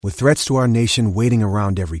With threats to our nation waiting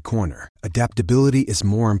around every corner, adaptability is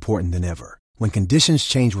more important than ever. When conditions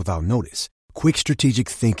change without notice, quick strategic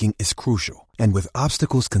thinking is crucial. And with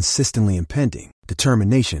obstacles consistently impending,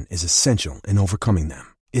 determination is essential in overcoming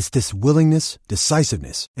them. It's this willingness,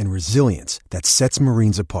 decisiveness, and resilience that sets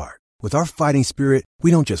Marines apart. With our fighting spirit, we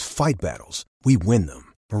don't just fight battles, we win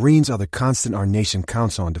them. Marines are the constant our nation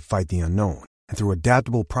counts on to fight the unknown. And through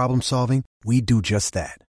adaptable problem solving, we do just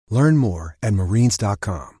that. Learn more at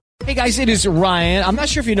marines.com. Hey guys, it is Ryan. I'm not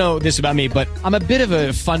sure if you know this about me, but I'm a bit of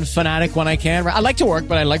a fun fanatic when I can. I like to work,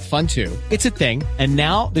 but I like fun too. It's a thing. And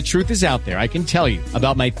now the truth is out there. I can tell you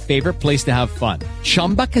about my favorite place to have fun.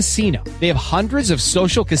 Chumba Casino. They have hundreds of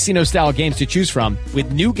social casino style games to choose from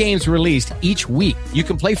with new games released each week. You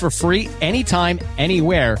can play for free anytime,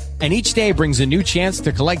 anywhere. And each day brings a new chance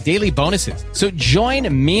to collect daily bonuses. So join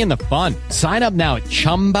me in the fun. Sign up now at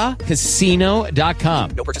ChumbaCasino.com.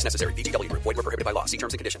 No purchase necessary. VGW. Void where prohibited by law. See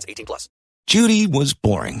terms and conditions. 18+. Judy was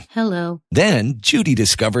boring. Hello. Then Judy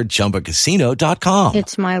discovered ChumbaCasino.com.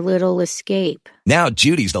 It's my little escape. Now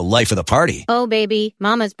Judy's the life of the party. Oh, baby,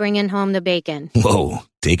 mama's bringing home the bacon. Whoa,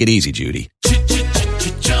 take it easy, Judy.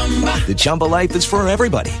 The Chumba life is for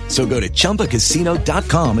everybody. So go to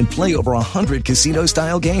ChumbaCasino.com and play over 100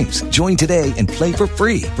 casino-style games. Join today and play for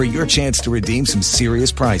free for your chance to redeem some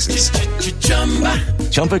serious prizes.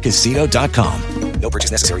 ChumbaCasino.com. No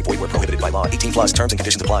purchase necessary. Void where prohibited by law. 18+. Terms and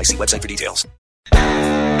conditions apply. See website for details.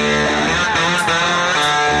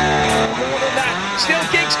 Still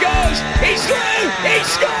Giggs goes. He's through. He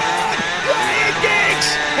scored. Ryan Giggs.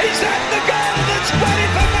 He's at the goal that's won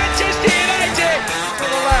it for Manchester United. To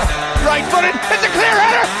the left. Right footed. It's a clear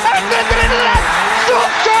header. And then to the left.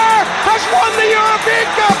 Solskjaer has won the European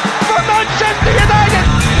Cup for Manchester United.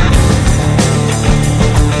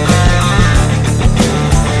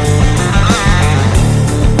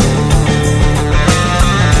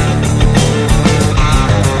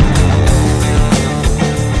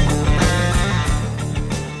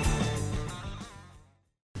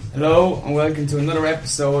 Hello and welcome to another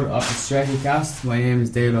episode of the Strettycast. My name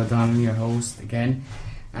is Dale O'Donnell, your host again.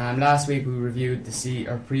 Last week we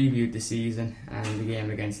previewed the season and the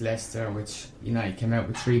game against Leicester, which United came out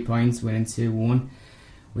with 3 points, winning 2-1.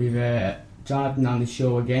 We've Jonathan on the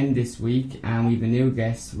show again this week, and we've a new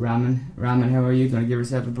guest, Raman. Raman, how are you? Do you want to give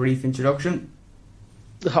yourself a brief introduction?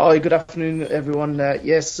 Hi, good afternoon, everyone. My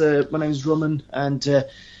name is Raman, and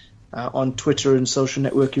on Twitter and social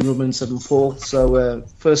networking, Raman74. So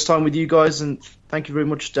first time with you guys, and thank you very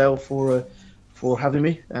much, Dale, for having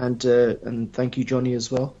me, and thank you, Johnny, as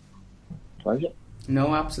well. Pleasure.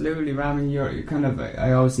 No, absolutely, Raman. You're kind of.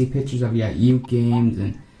 I always see pictures of you at youth games,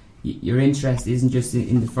 and your interest isn't just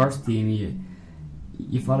in the first team.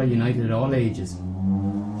 You follow United at all ages.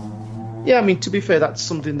 Yeah, I mean, to be fair, that's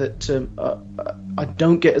something that I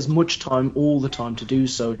don't get as much time all the time to do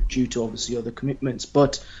so, due to obviously other commitments.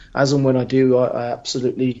 But as and when I do, I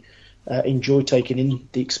absolutely enjoy taking in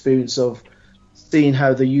the experience of seeing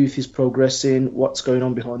how the youth is progressing, what's going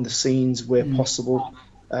on behind the scenes where possible,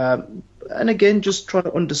 and again, just trying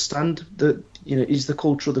to understand that, is the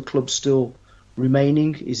culture of the club still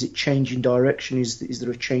remaining? Is it changing direction? Is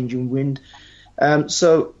there a change in wind? And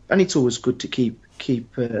it's always good to keep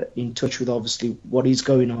in touch with obviously what is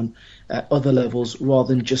going on at other levels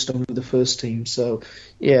rather than just on the first team. So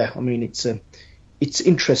yeah, I mean, it's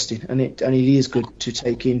interesting, and it is good to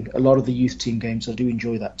take in a lot of the youth team games. I do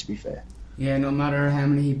enjoy that, to be fair. Yeah, no matter how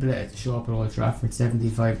many people show up at Old Trafford,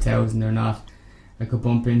 75,000 or not, I could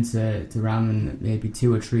bump into Raman maybe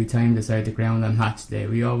 2 or 3 times beside the ground on match day.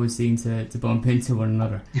 We always seem to bump into one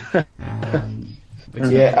another.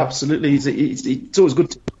 Yeah, absolutely. It's always good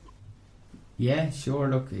to... Yeah, sure.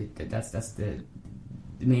 Look, that's the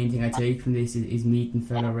main thing I take from this is meeting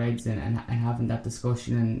fellow Reds and having that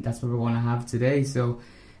discussion, and that's what we're going to have today. So,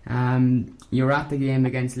 you're at the game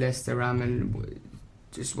against Leicester, Raman.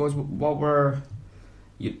 Just what were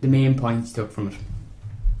the main points you took from it?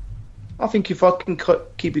 I think if I can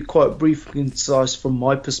keep it quite brief and concise from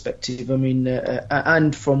my perspective, I mean,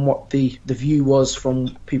 and from what the view was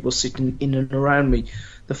from people sitting in and around me,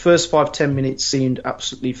 the first 5-10 minutes seemed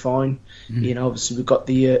absolutely fine. Obviously we got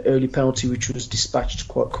the early penalty, which was dispatched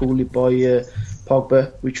quite coolly by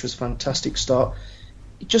Pogba, which was a fantastic start.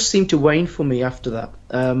 It just seemed to wane for me after that.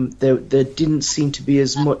 There didn't seem to be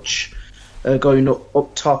as much going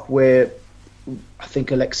up top, where I think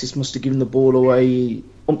Alexis must have given the ball away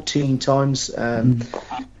umpteen times. And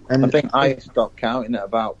I think I stopped counting at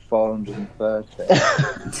about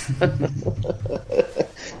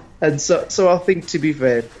 430. And so I think, to be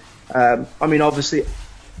fair, I mean, obviously,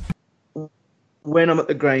 when I'm at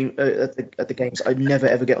the games, I never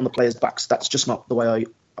ever get on the players' backs. That's just not the way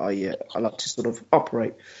I like to sort of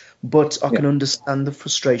operate. But I can understand the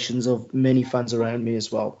frustrations of many fans around me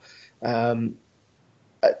as well. I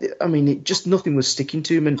mean, nothing was sticking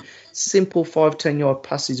to him, and simple 5-10 yard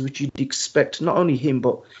passes, which you'd expect not only him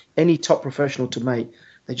but any top professional to make,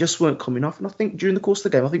 they just weren't coming off. And I think during the course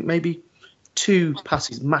of the game, I think maybe 2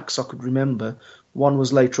 passes max I could remember. One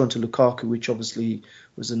was later on to Lukaku, which obviously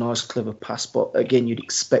was a nice, clever pass, but again, you'd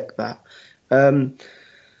expect that.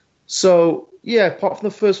 So, yeah, apart from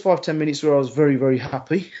the first 5-10 minutes where I was very, very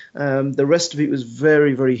happy, the rest of it was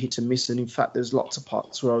very, very hit and miss. And in fact, there's lots of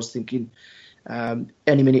parts where I was thinking,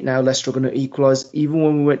 any minute now, Leicester are going to equalise. Even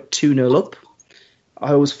when we went 2-0 up,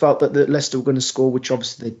 I always felt that Leicester were going to score, which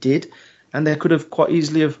obviously they did. And they could have quite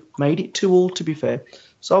easily have made it 2-2, to be fair.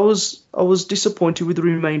 So I was disappointed with the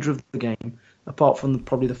remainder of the game, apart from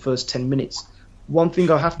probably the first 10 minutes. One thing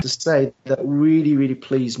I have to say that really, really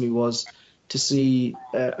pleased me was to see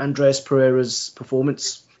Andreas Pereira's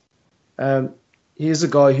performance. He's a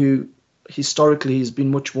guy who historically has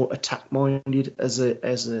been much more attack-minded as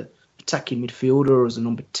a attacking midfielder or as a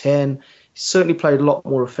number 10. He certainly played a lot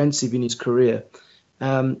more offensive in his career.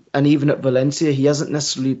 And even at Valencia, he hasn't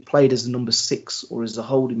necessarily played as a number 6 or as a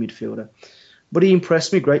holding midfielder. But he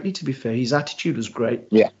impressed me greatly, to be fair. His attitude was great.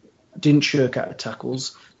 Yeah. Didn't shirk out of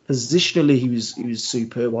tackles. Positionally, he was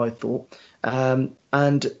superb, I thought.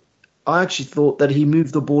 And I actually thought that he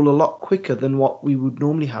moved the ball a lot quicker than what we would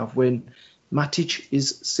normally have when Matic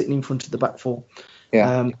is sitting in front of the back four.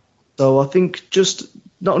 Yeah. So I think just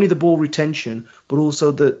not only the ball retention, but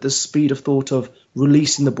also the speed of thought of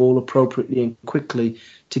releasing the ball appropriately and quickly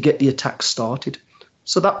to get the attack started.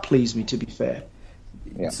 So that pleased me, to be fair.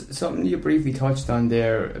 Yeah. Something you briefly touched on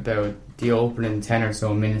there about the opening 10 or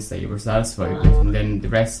so minutes that you were satisfied with, and then the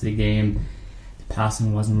rest of the game, the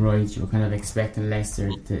passing wasn't right. You were kind of expecting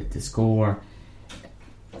Leicester to score.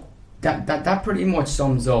 That pretty much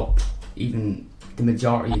sums up even the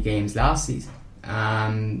majority of games last season.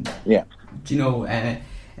 Yeah. You know, and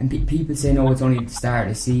people say, no, it's only the start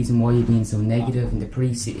of the season. Why are you being so negative? And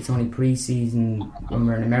it's only pre-season when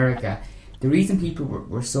we're in America. The reason people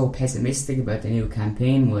were so pessimistic about the new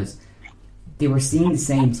campaign was they were seeing the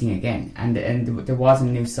same thing again, and there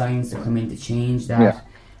wasn't new signs to come in to change that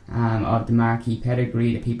of the marquee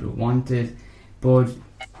pedigree that people wanted. But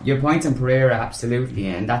your point on Pereira, absolutely,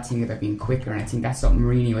 and that thing about being quicker, and I think that's something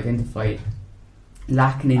Mourinho identified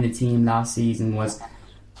lacking in the team last season was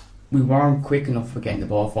we weren't quick enough for getting the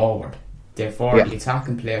ball forward. Therefore, the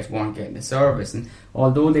attacking players weren't getting the service, and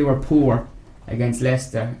although they were poor against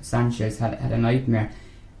Leicester, Sanchez had a nightmare.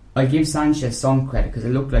 I give Sanchez some credit because it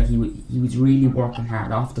looked like he was really working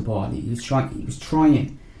hard off the ball. He was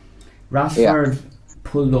trying. Rashford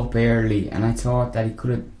pulled up early, and I thought that he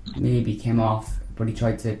could have maybe came off, but he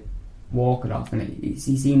tried to walk it off, and he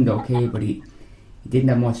seemed okay, but he didn't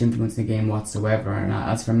have much influence in the game whatsoever. And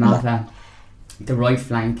as for Mata, the right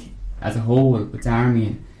flank as a whole with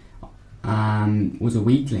Darmian was a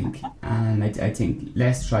weak link, and I think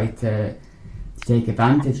Les tried to take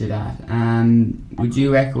advantage of that. Would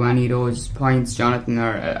you echo any of those points, Jonathan,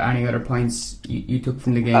 or any other points you took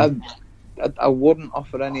from the game? I wouldn't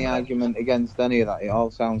offer any argument against any of that. It all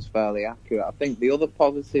sounds fairly accurate. I think the other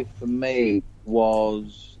positive for me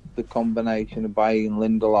was the combination of Bailly and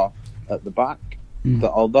Lindelof at the back.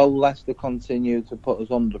 That although Leicester continued to put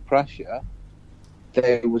us under pressure,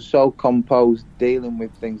 they were so composed dealing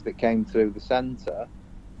with things that came through the centre.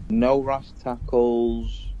 No rash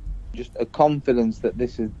tackles, just a confidence that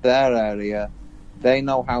this is their area. They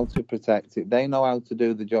know how to protect it. They know how to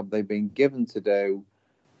do the job they've been given to do.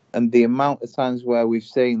 And the amount of times where we've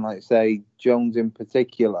seen, like, say, Jones in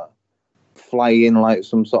particular, fly in like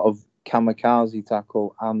some sort of kamikaze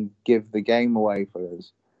tackle and give the game away for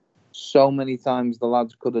us. So many times the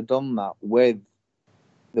lads could have done that with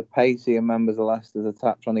the pacier members of Leicester's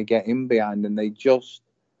attack trying to get in behind, and they just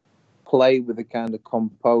play with the kind of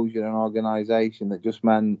composure and organisation that just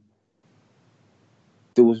meant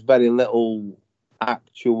there was very little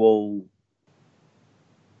actual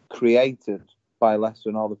created by Leicester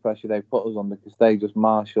and all the pressure they put us on, because they just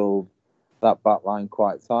marshalled that back line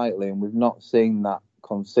quite tightly, and we've not seen that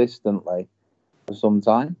consistently for some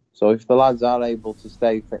time. So if the lads are able to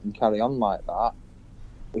stay fit and carry on like that,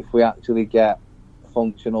 if we actually get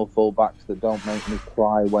functional full-backs that don't make me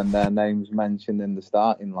cry when their name's mentioned in the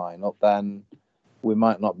starting lineup, then we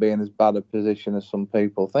might not be in as bad a position as some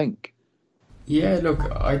people think. Yeah, look,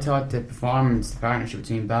 I thought the partnership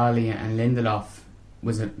between Bailly and Lindelof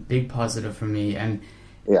was a big positive for me, and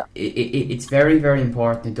it's very, very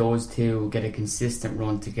important that those two get a consistent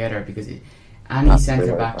run together, because any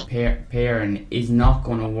centre-back pairing is not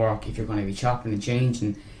going to work if you're going to be chopping and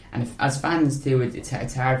changing. And as fans too,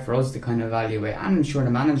 it's hard for us to kind of evaluate, and I'm sure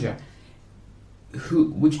the manager,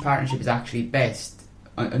 which partnership is actually best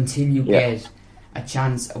until you get a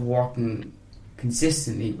chance of working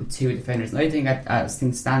consistently with two defenders. And I think as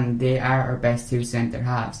things stand, they are our best two centre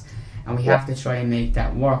halves, and we have to try and make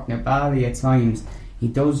that work. Now, Bally at times he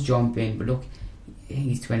does jump in, but look,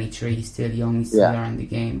 he's 23, he's still young, he's still learning the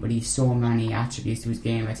game, but he's so many attributes to his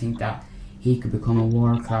game. I think that he could become a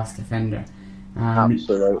world-class defender.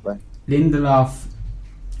 Absolutely. Lindelof,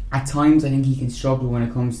 at times I think he can struggle when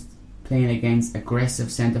it comes to playing against aggressive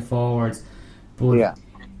centre forwards, but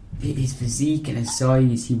his physique and his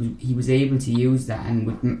size, he was able to use that, and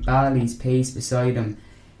with Bally's pace beside him,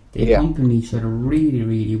 they accompany each other really,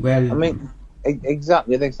 really well. I mean,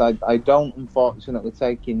 exactly this. I don't unfortunately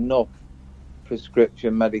take enough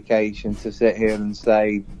prescription medication to sit here and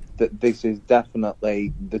say that this is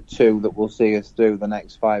definitely the two that will see us through the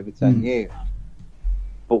next 5 or 10 years.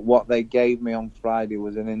 But what they gave me on Friday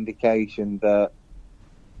was an indication that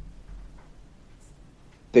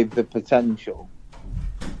they've the potential.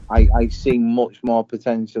 I see much more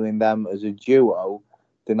potential in them as a duo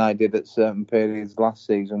than I did at certain periods last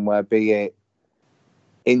season, where be it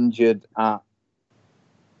injured at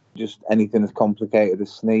just anything as complicated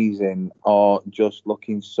as sneezing, or just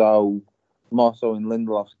looking more so in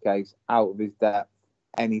Lindelof's case, out of his depth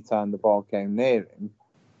anytime the ball came near him.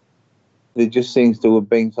 There just seems to have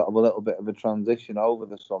been sort of a little bit of a transition over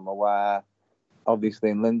the summer where, obviously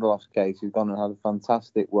in Lindelof's case, he's gone and had a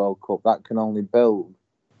fantastic World Cup. That can only build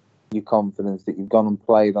your confidence that you've gone and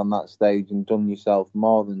played on that stage and done yourself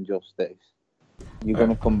more than justice. You're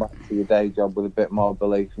going to come back to your day job with a bit more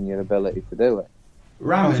belief in your ability to do it.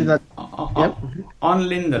 Ramin, on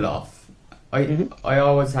Lindelof, I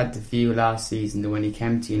always had to feel last season that when he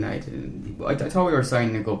came to United, I thought we were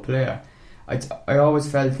signing a good player. I always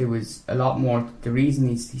felt it was a lot more. The reason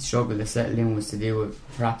he struggled to settle in was to do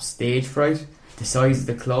with perhaps stage fright. The size of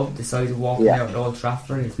the club, the size of walking out at Old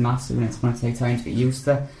Trafford is massive, and it's going to take time to get used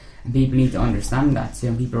to. And people need to understand that too.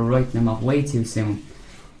 And people are writing him off way too soon.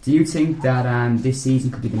 Do you think that this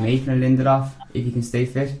season could be the making of Lindelof if he can stay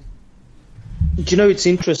fit? Do you know, it's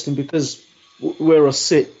interesting because where I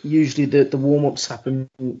sit, usually the warm-ups happen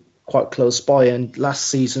quite close by, and last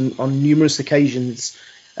season on numerous occasions,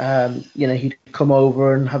 he'd come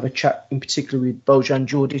over and have a chat, in particular with Bojan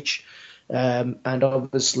Djordjic, and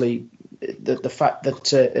obviously the fact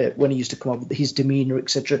that when he used to come over, his demeanour,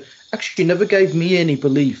 etc., actually never gave me any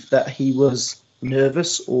belief that he was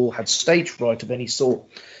nervous or had stage fright of any sort.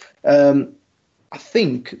 I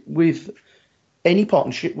think with any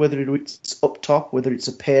partnership, whether it's up top, whether it's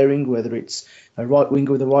a pairing, whether it's a right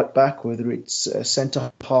winger with a right back, whether it's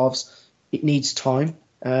centre halves, it needs time,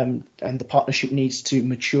 and the partnership needs to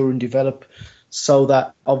mature and develop so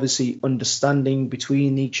that obviously understanding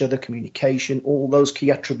between each other, communication, all those key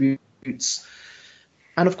attributes,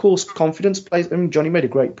 and of course confidence plays. I mean, Johnny made a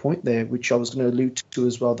great point there, which I was going to allude to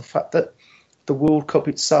as well. The fact that the World Cup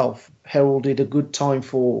itself heralded a good time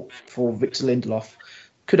for Victor Lindelof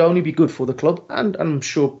could only be good for the club, and I'm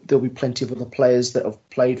sure there'll be plenty of other players that have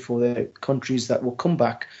played for their countries that will come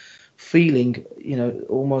back feeling,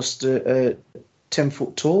 almost 10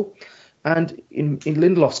 foot tall. And in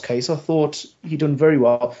Lindelof's case, I thought he'd done very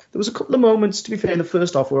well. There was a couple of moments, to be fair, in the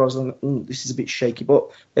first half where I was like, this is a bit shaky.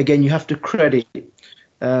 But again, you have to credit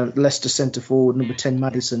Leicester centre forward number 10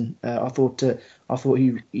 Maddison. I thought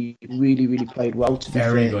he really, really played well. To be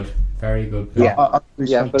fair. Very good.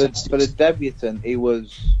 Yeah, but as debutant, he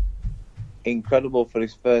was incredible for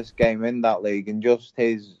his first game in that league, and just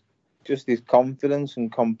his confidence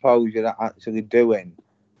and composure at actually doing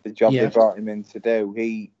the job they brought him in to do.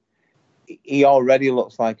 He already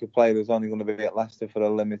looks like a player who's only going to be at Leicester for a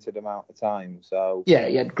limited amount of time. So yeah,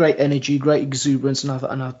 he had great energy, great exuberance,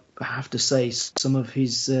 and I have to say some of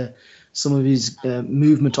his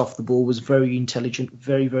movement off the ball was very intelligent,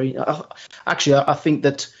 very, very. Actually, I think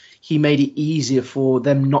that he made it easier for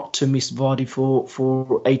them not to miss Vardy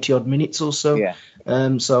for 80 odd minutes or so. Yeah.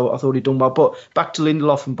 So I thought he'd done well. But back to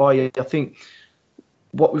Lindelof and Bayer, I think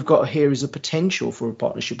what we've got here is a potential for a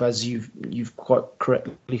partnership, as you've quite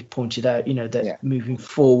correctly pointed out. That moving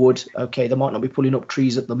forward, okay, they might not be pulling up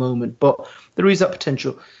trees at the moment, but there is that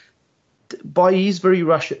potential. Bayer is very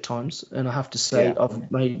rash at times, and I have to say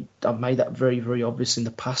I've made that very, very obvious in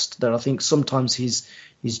the past, that I think sometimes his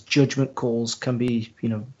judgment calls can be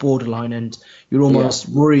borderline, and you're almost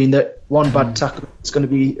worrying that one bad tackle is going to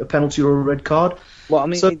be a penalty or a red card. Well, I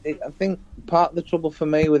mean, I think part of the trouble for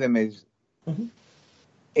me with him is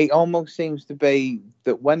it almost seems to be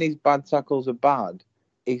that when his bad tackles are bad,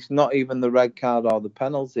 it's not even the red card or the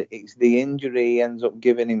penalty, it's the injury he ends up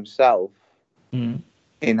giving himself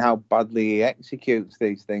in how badly he executes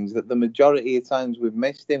these things, that the majority of times we've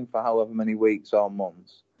missed him for however many weeks or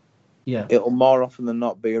months, it'll more often than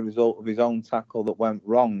not be a result of his own tackle that went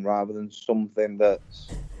wrong rather than something that's...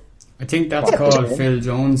 I think that's called Phil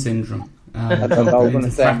Jones syndrome. I don't know, I'm going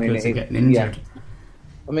to say, getting injured.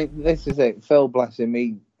 I mean, this is it. Phil, bless him,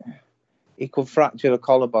 he could fracture a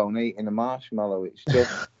collarbone eating a marshmallow. It's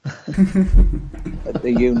just a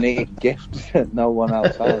unique gift that no one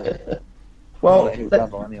else has. Well,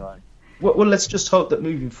 anyway. Well, let's just hope that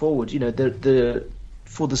moving forward, you know,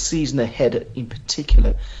 for the season ahead in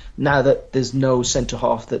particular, now that there's no centre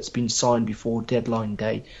half that's been signed before deadline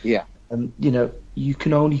day, you know, you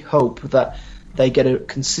can only hope that they get a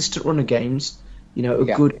consistent run of games, you know,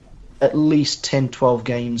 good at least 10, 12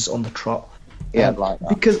 games on the trot. Like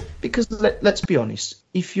that. Because let's be honest,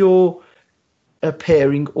 if you're a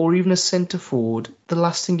pairing or even a centre forward, the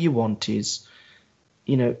last thing you want is,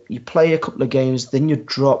 you know, you play a couple of games, then you're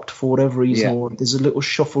dropped for whatever reason, or there's a little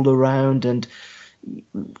shuffle around, and,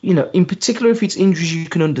 you know, in particular, if it's injuries, you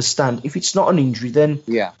can understand. If it's not an injury, then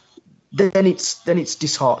it's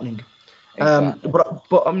disheartening. Exactly.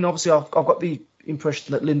 But I mean, obviously, I've got the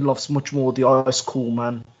impression that Lindelof's much more the ice cool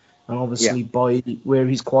man, and obviously where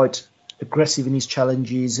he's quite aggressive in his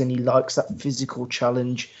challenges and he likes that physical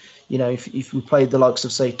challenge. You know, if we played the likes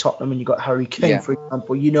of, say, Tottenham and you got Harry Kane, for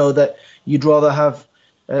example, you know that you'd rather have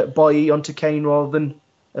Bailly onto Kane rather than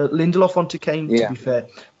Lindelof onto Kane, to be fair.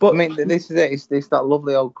 But I mean, this is it. It's that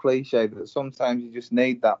lovely old cliche that sometimes you just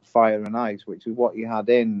need that fire and ice, which is what you had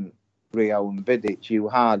in Rio and Vidic. You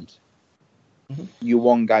had you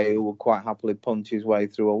one guy who would quite happily punch his way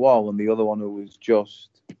through a wall, and the other one who was just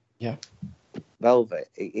velvet.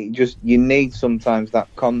 It just, you need sometimes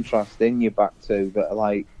that contrast in your back two that are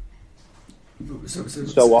like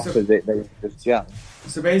so opposite they just gel.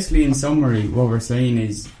 So basically, in summary, what we're saying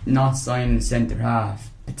is not signing a centre half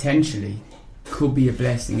potentially could be a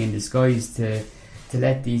blessing in disguise to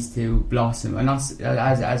let these two blossom. And not,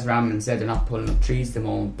 as Raman said, they're not pulling up trees at the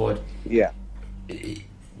moment, but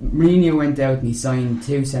Mourinho went out and he signed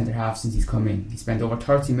two centre halves since he's come in. He spent over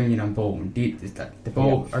 30 million on both. The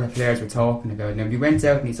both are the players we're talking about. Now, if he went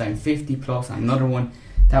out and he signed 50 plus on another one,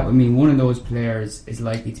 that would mean one of those players is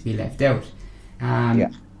likely to be left out.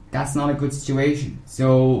 That's not a good situation.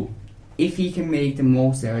 So if he can make the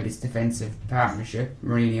most out of this defensive partnership,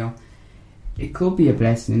 Mourinho, it could be a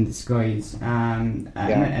blessing in disguise.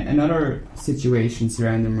 Another situation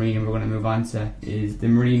surrounding Mourinho we're going to move on to is the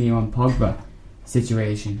Mourinho and Pogba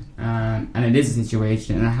situation. And it is a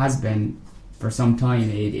situation, and it has been for some time.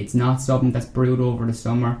 It's not something that's brewed over the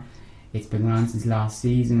summer. It's been going on since last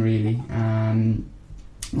season, really.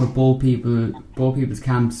 With both people's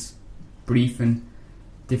camps briefing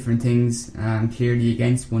different things, clearly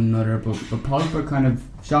against one another. But Pogba kind of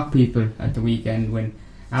shocked people at the weekend when,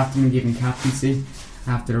 after being given captaincy,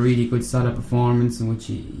 after a really good solid performance in which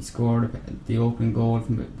he scored the opening goal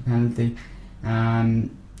from the penalty, and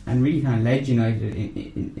really kind of led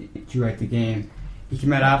United throughout the game, he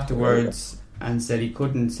came out afterwards and said he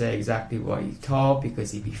couldn't say exactly what he thought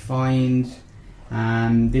because he'd be fined.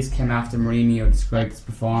 This came after Mourinho described his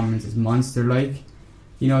performance as monster-like.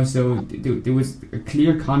 You know, so there was a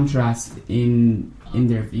clear contrast in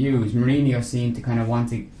their views. Mourinho seemed to kind of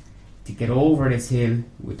want to get over this hill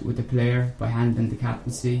with the player by handing the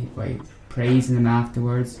captaincy, by praising him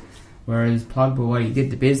afterwards. Whereas Pogba, while he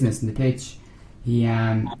did the business in the pitch, he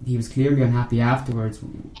was clearly unhappy afterwards.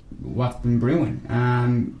 What's been brewing?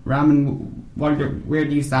 Raman, where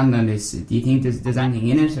do you stand on this? Do you think there's anything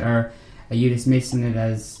in it, or are you dismissing it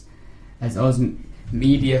as us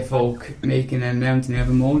media folk making a mountain out of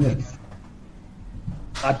a molehill?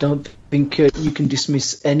 I don't think you can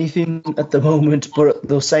dismiss anything at the moment, but at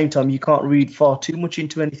the same time, you can't read far too much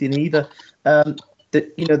into anything either.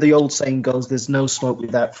 The old saying goes, "There's no smoke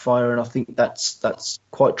without fire," and I think that's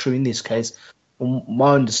quite true in this case. From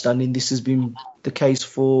my understanding, this has been the case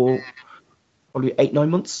for probably 8-9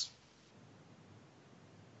 months.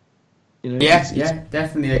 You know, yeah,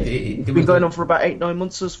 definitely. It's been going on for about 8-9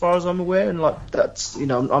 months, as far as I'm aware, and like that's, you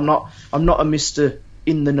know, I'm not a Mr.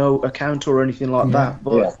 in the know account or anything like that,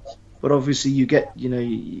 but obviously you get, you know,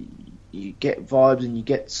 you get vibes and you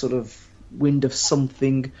get sort of wind of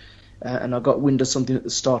something, and I got wind of something at the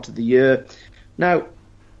start of the year. Now,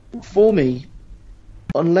 for me,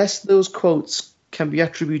 unless those quotes can be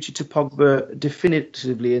attributed to Pogba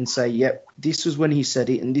definitively and say, yep, this was when he said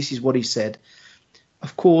it and this is what he said,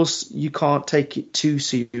 of course, you can't take it too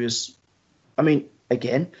serious. I mean,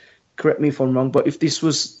 again, correct me if I'm wrong, but if this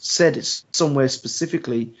was said somewhere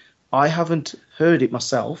specifically, I haven't heard it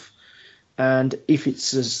myself. And if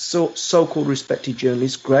it's a so-called respected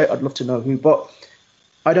journalist, great, I'd love to know who. But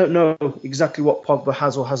I don't know exactly what Pogba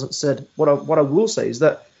has or hasn't said. What I will say is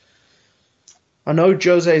that I know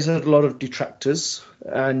Jose's had a lot of detractors,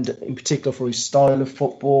 and in particular for his style of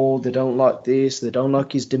football. They don't like this. They don't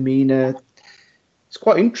like his demeanour. It's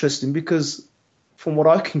quite interesting because, from what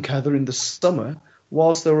I can gather in the summer,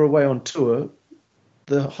 whilst they were away on tour,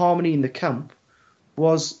 the harmony in the camp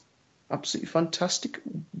was absolutely fantastic.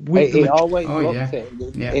 It always looked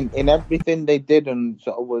it. In everything they did and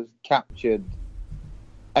sort of was captured.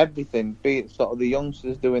 Everything, be it sort of the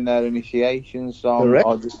youngsters doing their initiation song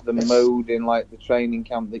or just the mood in like the training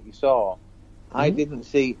camp that you saw. I didn't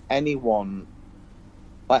see anyone,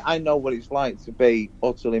 like, I know what it's like to be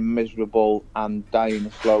utterly miserable and dying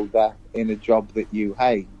a slow death in a job that you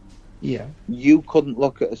hate. Yeah. You couldn't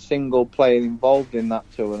look at a single player involved in that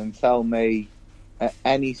tour and tell me at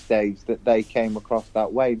any stage that they came across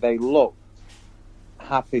that way. They looked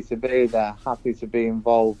happy to be there, happy to be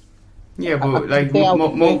involved. Yeah, but like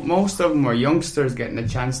most of them were youngsters getting a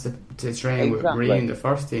chance to train with Mourinho in the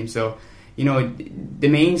first team. So, you know, the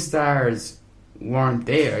main stars weren't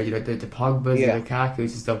there. You know, the Pogbas, the Lukakus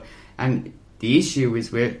and stuff. And the issue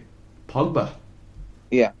is with Pogba.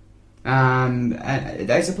 Yeah.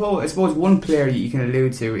 I suppose one player you can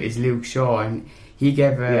allude to is Luke Shaw, and he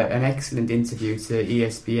gave an excellent interview to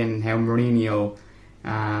ESPN how Mourinho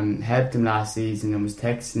helped him last season and was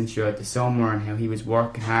texting throughout the summer and how he was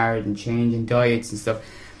working hard and changing diets and stuff.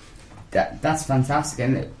 That's fantastic,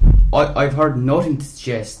 and I've heard nothing to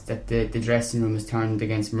suggest that the dressing room has turned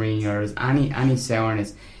against Mourinho or there's any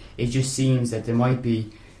sourness. It just seems that there might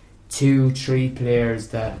be 2-3 players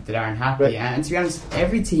that aren't happy, right. And to be honest,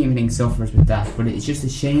 every team I think suffers with that, but it's just a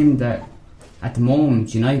shame that at the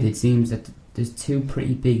moment United seems that there's 2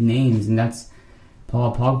 pretty big names, and that's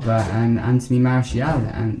Paul Pogba and Anthony Martial.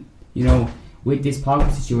 And you know, with this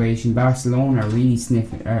Pogba situation, Barcelona are really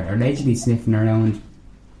allegedly sniffing around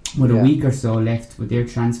with a week or so left with their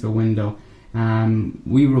transfer window.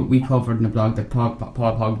 We covered in the blog that Paul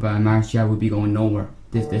Pogba and Martial would be going nowhere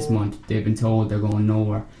this month. They've been told they're going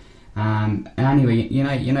nowhere. And anyway,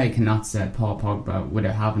 United cannot sell Paul Pogba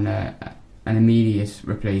without having an immediate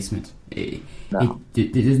replacement.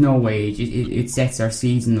 There's no way. It sets our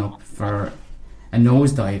season up for a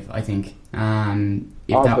nosedive, I think.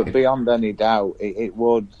 But beyond any doubt, it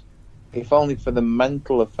would, if only for the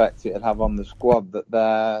mental effect it'd have on the squad, that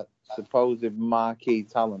their supposed marquee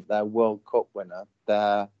talent, their World Cup winner,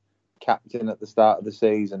 their captain at the start of the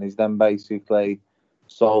season, is then basically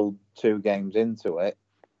sold 2 games into it.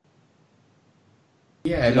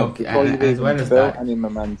 Yeah, look, before you've even built any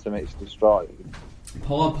momentum, it's destroyed.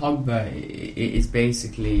 Paul Pogba is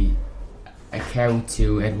basically a cow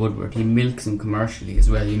to Ed Woodward. He milks him commercially as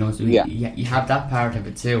well, you know. So you have that part of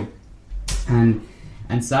it too, and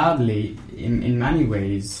sadly, in many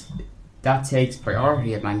ways, that takes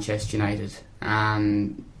priority at Manchester United.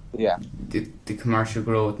 The commercial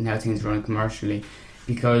growth and how things run commercially,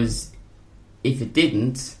 because if it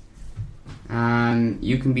didn't,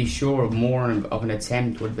 you can be sure more of an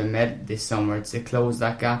attempt would have been made this summer to close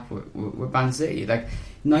that gap with Man City. Like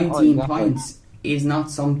 19 points is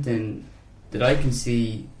not something that I can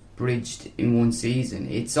see bridged in one season.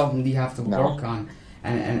 It's something you have to work on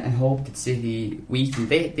and hope that City weaken.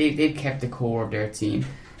 They've kept the core of their team.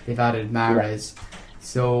 They've added Mahrez,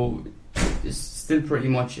 so it's still pretty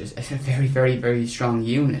much a very, very, very strong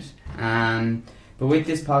unit. But with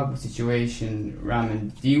this Pogba situation, Raman,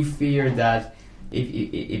 do you fear that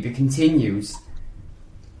if it continues,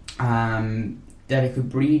 that it could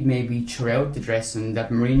breed maybe throughout the dressing, that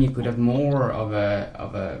Mourinho could have more of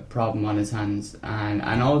a problem on his hands?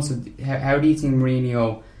 And also, how do you think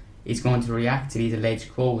Mourinho is going to react to these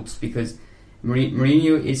alleged quotes? Because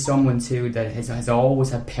Mourinho is someone too that has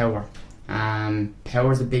always had power.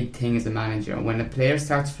 Power is a big thing as a manager. When a player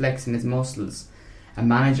starts flexing his muscles, a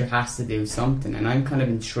manager has to do something, and I'm kind of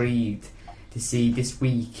intrigued to see this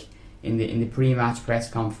week in the pre-match press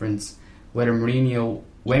conference whether Mourinho,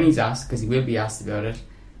 when he's asked, because he will be asked about it,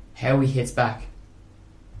 how he hits back.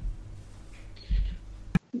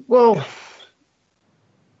 Well,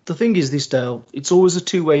 the thing is this, Dale, it's always a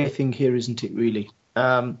two-way thing here, isn't it, really?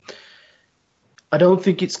 I don't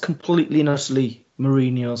think it's completely and utterly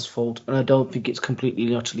Mourinho's fault, and I don't think it's completely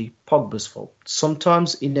and utterly Pogba's fault.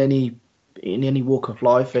 Sometimes in any walk of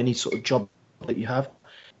life, any sort of job that you have,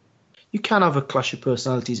 you can have a clash of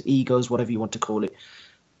personalities, egos, whatever you want to call it.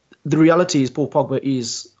 The reality is Paul Pogba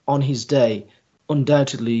is, on his day,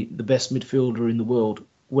 undoubtedly the best midfielder in the world.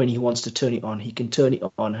 When he wants to turn it on, he can turn it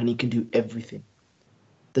on, and he can do everything.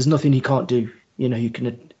 There's nothing he can't do. You know, he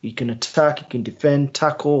can attack, he can defend,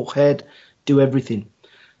 tackle, head, do everything.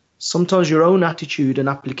 sometimes your own attitude and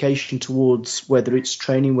application towards whether it's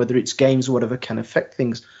training, whether it's games, or whatever, can affect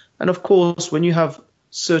things. And of course, when you have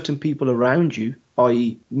certain people around you,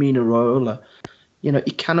 i.e. Mina Raiola,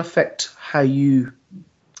 it can affect how you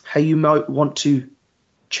might want to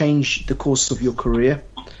change the course of your career.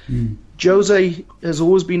 Jose has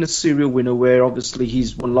always been a serial winner, where obviously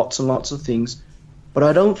he's won lots and lots of things, but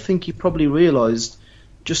I don't think he probably realised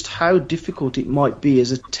just how difficult it might be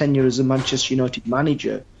as a tenure as a Manchester United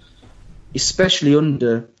manager, especially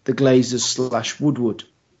under the Glazers / Woodward.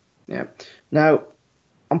 Yeah. Now,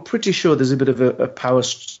 I'm pretty sure there's a bit of a power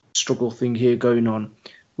struggle thing here going on,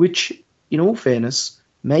 which, in all fairness,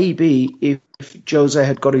 maybe if Jose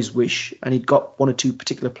had got his wish and he'd got one or two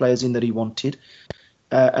particular players in that he wanted,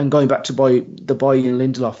 and going back to the Bailly and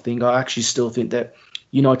Lindelof thing, I actually still think that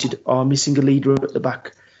United are missing a leader at the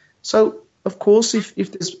back. So, of course,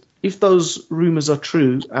 if those rumours are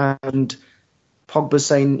true and Pogba's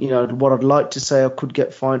saying, what I'd like to say I could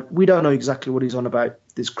get fined, we don't know exactly what he's on about.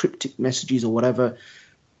 There's cryptic messages or whatever.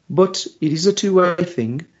 But it is a two-way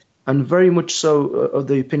thing, and very much so of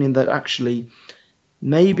the opinion that actually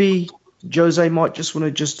maybe Jose might just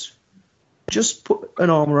want to just put an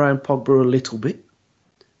arm around Pogba a little bit.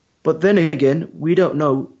 But then again, we don't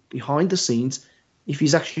know behind the scenes if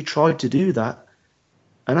he's actually tried to do that,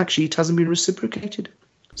 and actually it hasn't been reciprocated.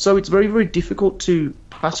 So it's very, very difficult to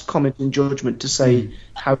pass comment and judgment to say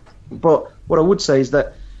how. But what I would say is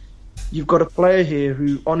that you've got a player here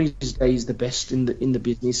who, on his day, is the best in the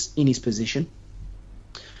business in his position.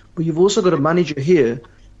 But you've also got a manager here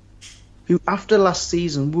who, after last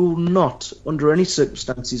season, will not, under any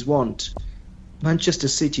circumstances, want Manchester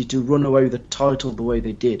City to run away with the title the way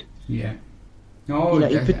they did. Yeah. Oh,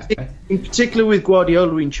 in particular with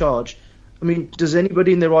Guardiola in charge. I mean, does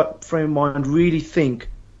anybody in their right frame of mind really think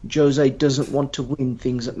Jose doesn't want to win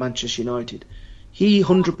things at Manchester United? He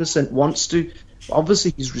 100% wants to.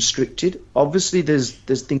 Obviously, he's restricted. Obviously, there's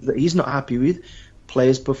things that he's not happy with.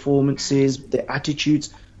 Players' performances, their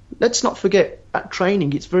attitudes. Let's not forget, at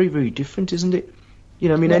training, it's very, very different, isn't it?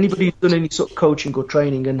 Anybody who's done any sort of coaching or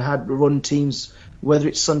training and had run teams, whether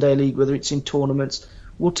it's Sunday League, whether it's in tournaments,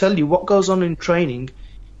 will tell you what goes on in training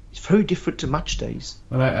is very different to match days.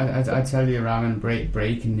 Well, I tell you, Raman,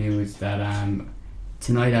 breaking news that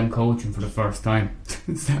tonight I'm coaching for the first time.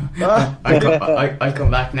 So I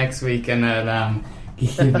come back next week and I'll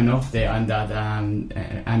give an update on that.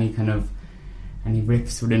 Any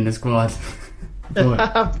rips within the squad.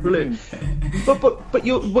 Brilliant. But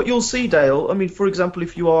you'll see, Dale. I mean, for example,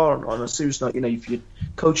 if you are on a serious note, if you're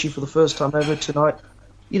coaching for the first time ever tonight,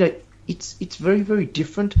 it's very, very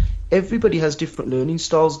different. Everybody has different learning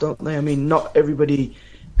styles, don't they? I mean, not everybody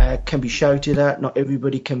can be shouted at. Not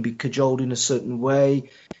everybody can be cajoled in a certain way.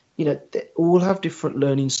 They all have different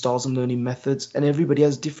learning styles and learning methods, and everybody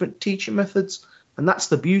has different teaching methods. And that's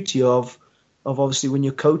the beauty of obviously when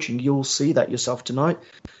you're coaching, you'll see that yourself tonight.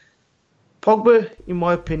 Pogba, in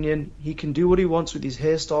my opinion, he can do what he wants with his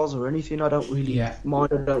hairstyles or anything. I don't really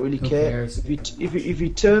mind. I don't really care. If he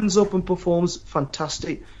turns up and performs,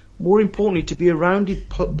 fantastic. More importantly, to be a rounded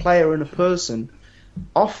player and a person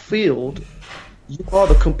off field, you are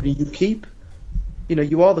the company you keep.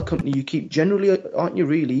 You are the company you keep generally, aren't you?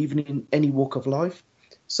 Really, even in any walk of life.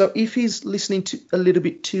 So if he's listening to a little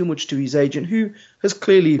bit too much to his agent, who has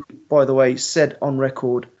clearly, by the way, said on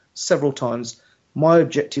record several times, my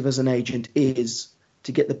objective as an agent is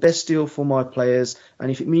to get the best deal for my players,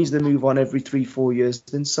 and if it means they move on every 3-4 years,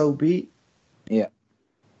 then so be it. Yeah.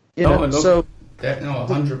 So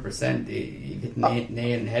 100%. You hit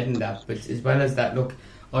nail on the head in that. But as well as that, look,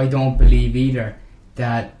 I don't believe either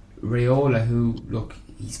that Raiola, who, look,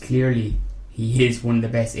 he is one of the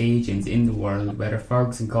best agents in the world. Whether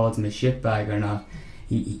Ferguson calls him a shitbag or not,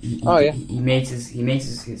 he makes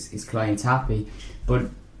his clients happy. But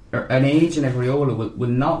an agent of Raiola will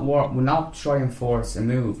not try and force a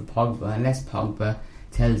move for Pogba unless Pogba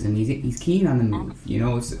tells him he's keen on the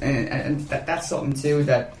move. So, and that's something too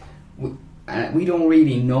that we don't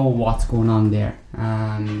really know what's going on there.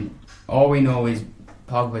 All we know is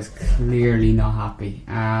Pogba's clearly not happy.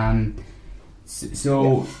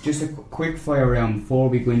 So just a quick fire round before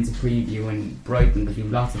we go into preview and Brighton, because we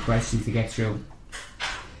have lots of questions to get through.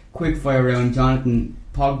 Quick fire round, Jonathan.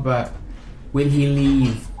 Pogba, will he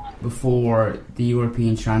leave before the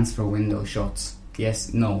European transfer window shuts?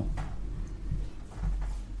 Yes, no.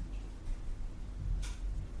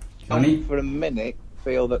 I for a minute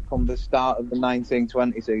feel that come the start of the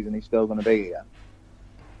 19-20 season he's still going to be here.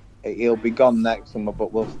 He'll be gone next summer,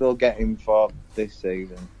 but we'll still get him for this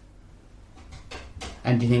season.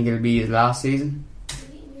 And do you think it'll be his last season?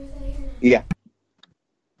 Yeah.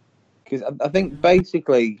 Because I think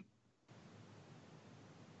basically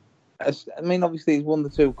I mean, obviously he's won the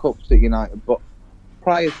 2 cups at United, but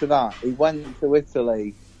prior to that, he went to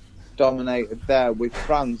Italy, dominated there with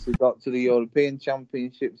France. He got to the European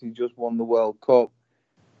Championships. He just won the World Cup.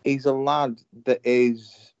 He's a lad that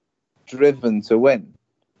is driven to win.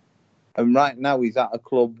 And right now he's at a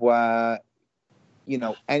club where,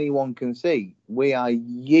 anyone can see we are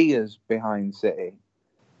years behind City.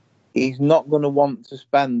 He's not going to want to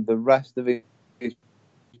spend the rest of his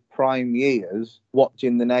prime years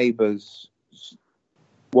watching the neighbours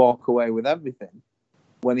walk away with everything,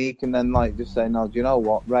 when he can then just say, no, do you know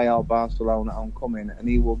what, Real, Barcelona, I'm coming, and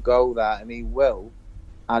he will go there and he will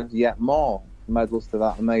add yet more medals to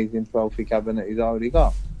that amazing trophy cabinet he's already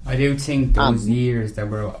got. I do think those years that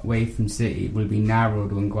were away from City will be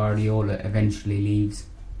narrowed when Guardiola eventually leaves.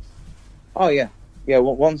 Oh yeah,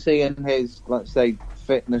 once he and his, let's say,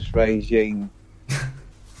 fitness regime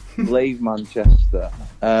leave Manchester,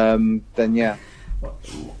 then yeah.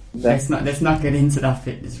 Let's not get into that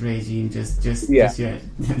fitness regime just yet.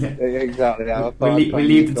 Exactly. We'll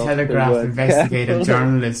leave the Telegraph investigative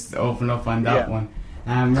journalists open up on that one.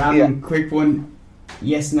 Ramin, quick one.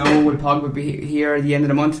 Yes, no, will Pogba be here at the end of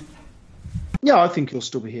the month? Yeah, I think he'll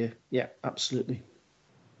still be here. Yeah, absolutely.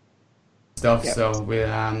 So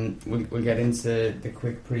we'll get into the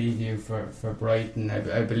quick preview for Brighton.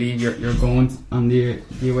 I believe you're going on the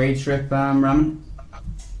away trip, Ramin?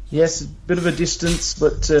 Yes, a bit of a distance,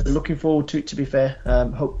 but looking forward to it, to be fair.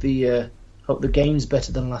 Hope the game's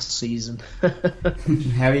better than last season.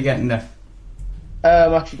 How are you getting there?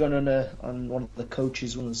 I'm actually going on one of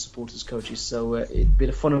the supporters' coaches, so a bit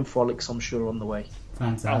of fun and frolics, I'm sure, on the way.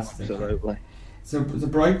 Fantastic. Absolutely. So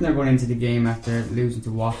Brighton are going into the game after losing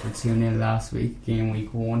to Watford 2-0 last week, game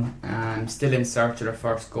week 1. Still in search of their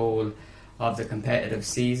first goal of the competitive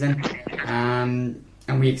season. And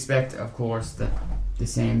we expect, of course, that the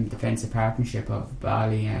same defensive partnership of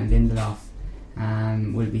Bali and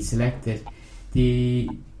Lindelof will be selected.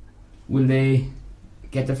 Will they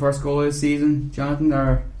get the first goal of the season, Jonathan, or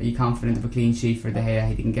are you confident of a clean sheet for De Gea?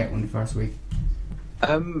 He didn't get one the first week.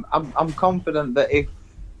 I'm confident that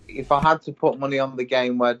if I had to put money on the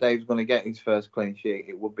game where Dave's going to get his first clean sheet,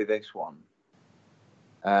 it would be this one.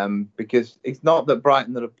 Because it's not that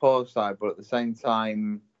Brighton are a poor side, but at the same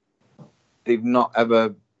time, they've not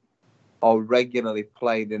ever or regularly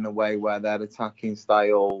played in a way where their attacking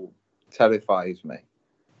style terrifies me.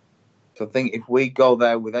 So I think if we go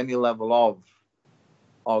there with any level of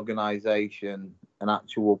organisation, an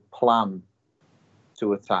actual plan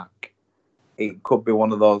to attack, it could be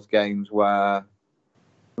one of those games where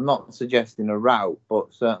I'm not suggesting a rout,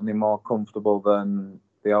 but certainly more comfortable than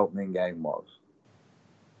the opening game was.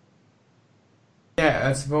 Yeah,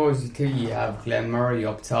 I suppose too you have Glenn Murray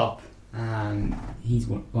up top, and he's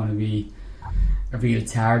going to be a real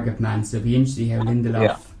target man, so it'll be interesting how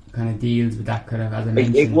Lindelof kind of deals with that kind of, as I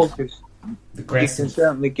mentioned. You can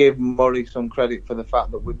certainly give Murray some credit for the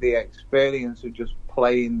fact that with the experience of just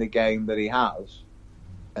playing the game that he has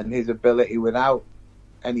and his ability without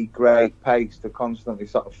any great pace to constantly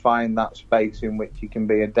sort of find that space in which he can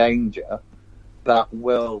be a danger, that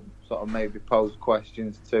will sort of maybe pose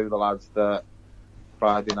questions to the lads that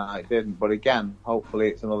Friday night didn't. But again, hopefully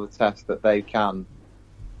it's another test that they can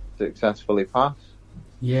successfully pass.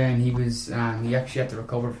 Yeah, and he actually had to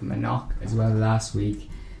recover from a knock as well last week.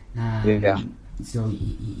 So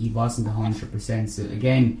he wasn't 100%. So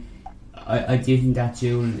again, I do think that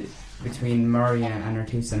duel between Murray and our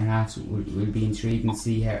two centre halves will be intriguing to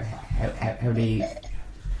see how they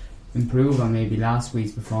improve on maybe last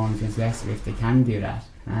week's performance against Leicester, if they can do that.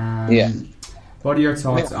 What are your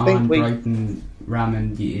thoughts on Brighton,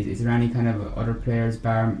 Ramin? Is there any kind of other players,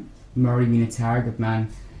 bar Murray being a target man,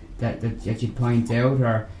 that you'd point out,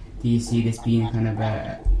 or do you see this being kind of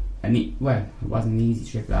it wasn't an easy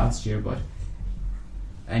trip last year, but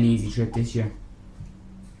an easy trip this year?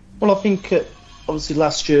 Well, I think obviously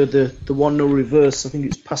last year the 1-0 reverse, I think it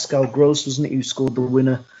was Pascal Gross, wasn't it, who scored the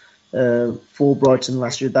winner for Brighton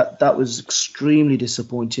last year. That was extremely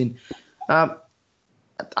disappointing.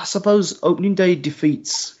 I suppose opening day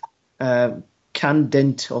defeats can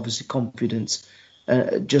dent obviously confidence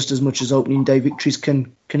just as much as opening day victories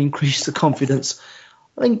can increase the confidence.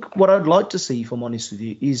 I think what I'd like to see, if I'm honest with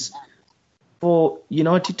you, is for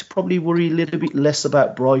United to probably worry a little bit less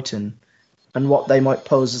about Brighton and what they might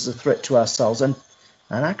pose as a threat to ourselves, and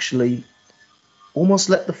actually almost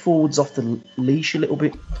let the forwards off the leash a little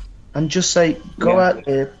bit and just say, go out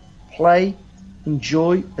there, play,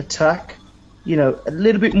 enjoy, attack, a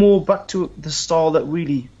little bit more back to the style that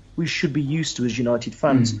really we should be used to as United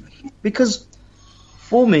fans. Because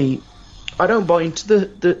for me, I don't buy into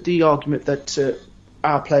the argument that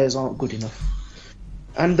our players aren't good enough.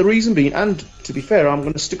 And the reason being, and to be fair, I'm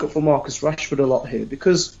going to stick up for Marcus Rashford a lot here,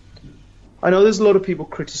 because I know there's a lot of people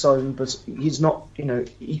criticising, but he's not,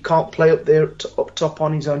 he can't play up there, up top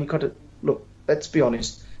on his own. You got to look. Let's be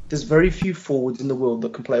honest. There's very few forwards in the world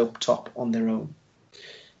that can play up top on their own.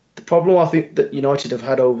 The problem I think that United have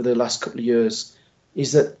had over the last couple of years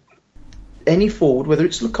is that any forward, whether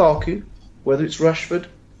it's Lukaku, whether it's Rashford,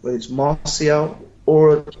 whether it's Martial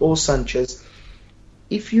or Sanchez,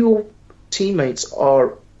 if your teammates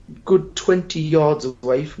are good 20 yards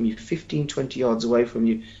away from you, 15, 20 yards away from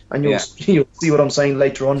you, and you'll see what I'm saying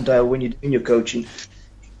later on, Dale, when you're doing your coaching.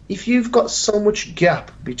 If you've got so much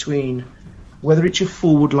gap between whether it's your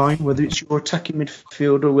forward line, whether it's your attacking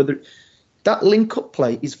midfielder, whether that link-up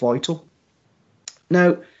play is vital.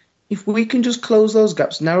 Now, if we can just close those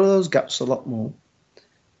gaps, narrow those gaps a lot more,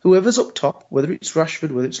 whoever's up top, whether it's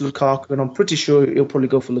Rashford, whether it's Lukaku, and I'm pretty sure he'll probably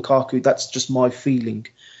go for Lukaku, that's just my feeling.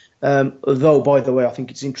 Although, by the way, I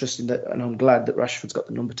think it's interesting that, and I'm glad that Rashford's got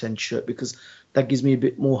the number 10 shirt, because that gives me a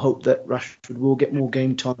bit more hope that Rashford will get more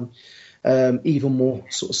game time, even more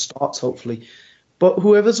sort of starts, hopefully. But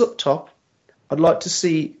whoever's up top, I'd like to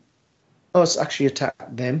see us actually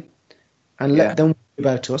attack them and let them worry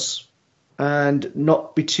about us, and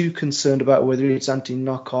not be too concerned about whether it's Anthony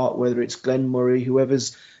Knockaert, whether it's Glenn Murray,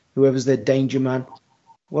 whoever's their danger man.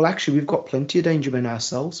 Well, actually, we've got plenty of danger men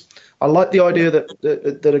ourselves. I like the idea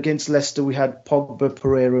that against Leicester we had Pogba,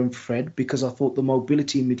 Pereira and Fred, because I thought the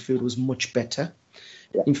mobility in midfield was much better.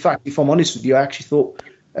 Yeah. In fact, if I'm honest with you, I actually thought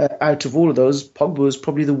out of all of those, Pogba was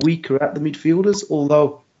probably the weaker at the midfielders,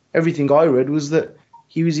 although everything I read was that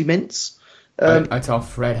he was immense. I thought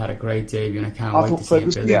Fred had a great debut, and I can't wait to see him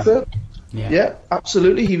build. Yeah,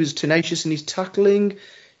 absolutely. He was tenacious in his tackling.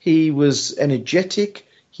 He was energetic.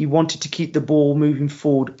 He wanted to keep the ball moving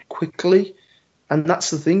forward quickly. And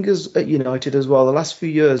that's the thing at United as well. The last few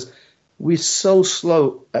years, we're so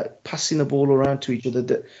slow at passing the ball around to each other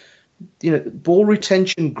that, ball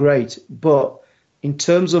retention, great. But in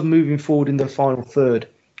terms of moving forward in the final third,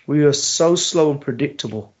 we are so slow and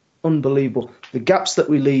predictable. Unbelievable. The gaps that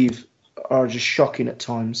we leave are just shocking at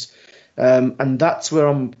times. And that's where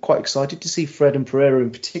I'm quite excited to see Fred and Pereira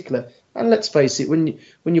in particular. And let's face it, when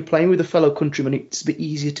you're playing with a fellow countryman, it's a bit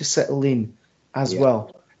easier to settle in as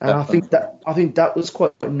well. And definitely. I think that was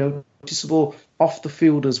quite noticeable off the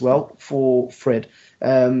field as well for Fred.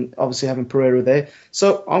 Obviously having Pereira there,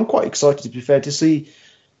 so I'm quite excited, to be fair, to see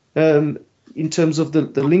in terms of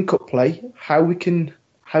the link-up play how we can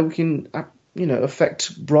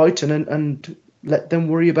affect Brighton and let them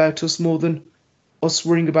worry about us more than us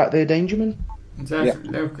worrying about their danger men.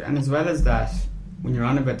 Look, and as well as that, when you're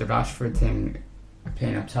on about the Rashford thing,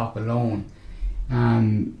 playing up top alone,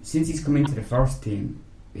 since he's come into the first team,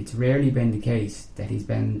 it's rarely been the case that he's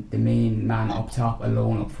been the main man up top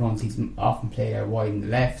alone up front. He's often played out wide on the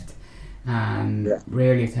left,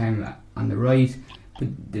 rarely a time on the right.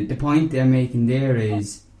 But the point they're making there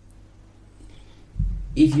is,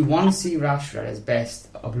 if you want to see Rashford at his best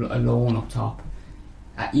alone up top,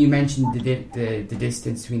 you mentioned the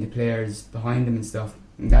distance between the players behind him and stuff,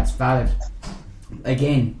 and that's valid.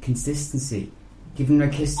 Again, consistency. Give him a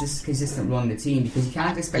consistent run the team, because you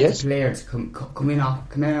can't expect a player to come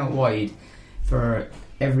out wide for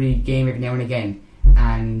every game, every now and again,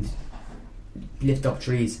 and lift up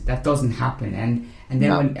trees. That doesn't happen. And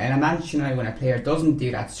then when a player doesn't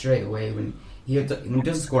do that straight away, when he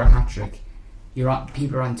doesn't score a hat trick,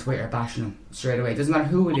 people are on Twitter bashing him straight away. It doesn't matter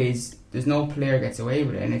who it is. There's no player gets away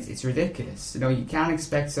with it, and it's ridiculous. You can't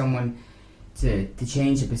expect someone to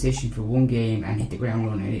change the position for one game and hit the ground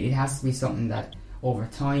running. It has to be something that over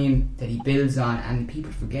time that he builds on, and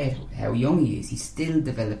people forget how young he is. He's still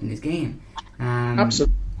developing his game.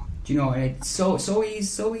 Absolutely. It's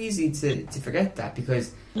so easy to forget that,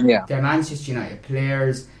 because they're Manchester United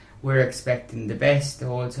players. We're expecting the best the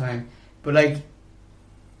whole time, but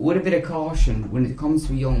with a bit of caution when it comes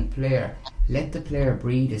to a young player, let the player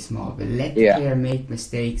breathe a small bit. Let the player make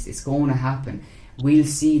mistakes. It's going to happen. We'll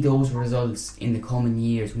see those results in the coming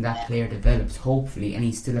years when that player develops, hopefully, and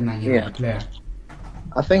he's still a Man United player.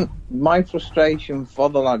 I think my frustration for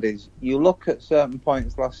the lad is, you look at certain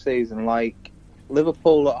points last season, like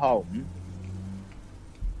Liverpool at home,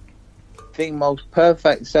 the most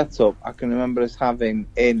perfect setup I can remember us having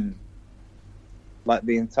in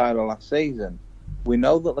the entire last season. We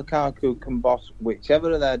know that Lukaku can boss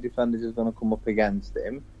whichever of their defenders is going to come up against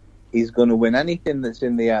him. He's going to win anything that's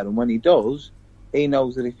in the air, and when he does, he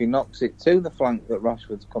knows that if he knocks it to the flank that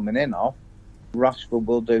Rashford's coming in off, Rashford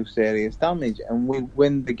will do serious damage, and we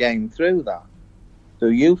win the game through that. So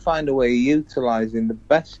you find a way of utilising the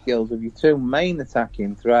best skills of your two main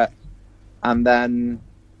attacking threats, and then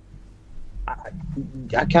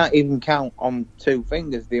I can't even count on two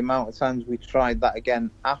fingers the amount of times we tried that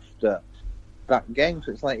again after that game.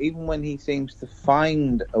 So it's like, even when he seems to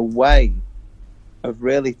find a way of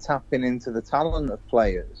really tapping into the talent of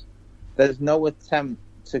players, there's no attempt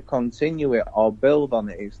to continue it or build on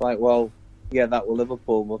it. It's like, well, yeah, that was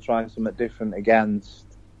Liverpool, we'll try something different against.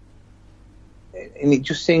 And it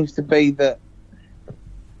just seems to be that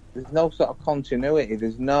there's no sort of continuity.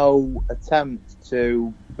 There's no attempt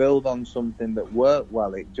to build on something that worked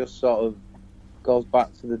well. It just sort of goes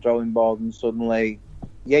back to the drawing board, and suddenly,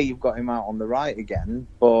 yeah, you've got him out on the right again,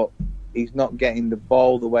 but he's not getting the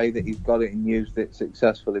ball the way that he's got it and used it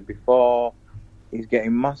successfully before. He's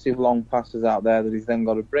getting massive long passes out there that he's then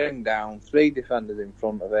got to bring down, 3 defenders in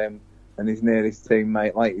front of him, and his nearest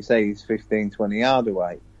teammate, like you say, he's 15, 20 yards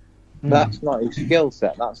away. That's not his skill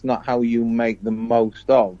set. That's not how you make the most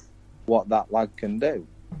of what that lad can do.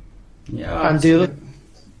 Yeah, and the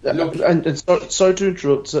other, and sorry to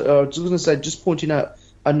interrupt. I was just going to say, just pointing out,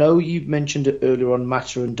 I know you mentioned it earlier on,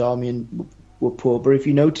 Mata and Darmian were poor, but if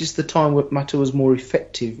you notice the time where Mata was more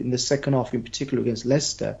effective in the second half, in particular against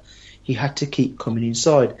Leicester, he had to keep coming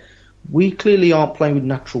inside. We clearly aren't playing with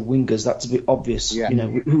natural wingers. That's a bit obvious. Yeah. You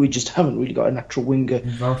know, we just haven't really got a natural winger.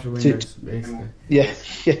 Basically. Yeah,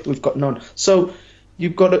 we've got none. So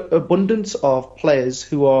you've got an abundance of players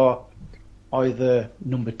who are either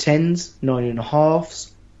number 10s, 9.5s,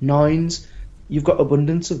 9s. You've got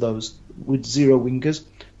abundance of those with 0 wingers.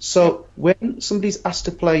 So when somebody's asked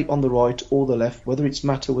to play on the right or the left, whether it's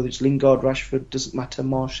Mata, whether it's Lingard, Rashford, doesn't matter,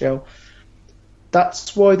 Martial,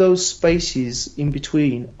 that's why those spaces in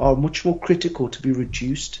between are much more critical to be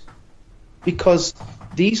reduced, because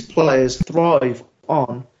these players thrive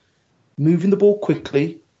on moving the ball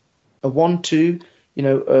quickly, a 1-2,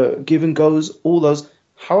 give and goes, all those.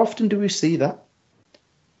 How often do we see that?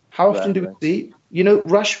 How often do we see?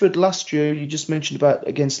 Rashford last year, you just mentioned about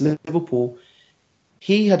against Liverpool,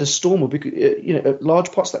 he had a stormer, because,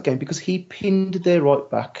 large parts of that game, because he pinned their right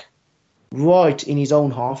back right in his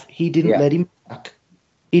own half. He didn't let him back.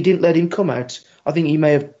 He didn't let him come out. I think he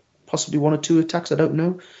may have possibly 1 or 2 attacks, I don't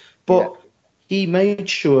know. But he made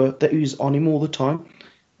sure that he was on him all the time.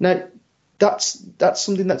 Now, that's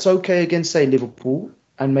something that's okay against, say, Liverpool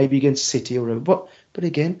and maybe against City or whatever. But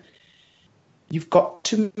again, you've got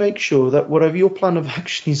to make sure that whatever your plan of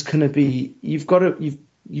action is going to be, you've got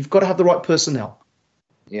to have the right personnel.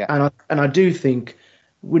 Yeah. And I do think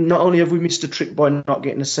not only have we missed a trick by not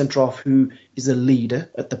getting a centre half who is a leader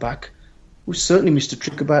at the back, we certainly missed a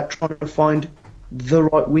trick about trying to find the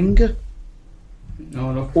right winger.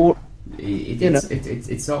 No, look, or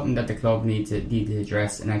it's something that the club need to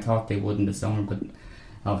address, and I thought they would in the summer, but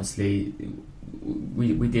obviously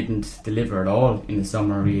we didn't deliver at all in the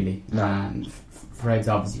summer, really. Fred's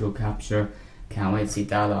obviously go capture. Can't wait to see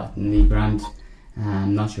Dalot and Lee Grant.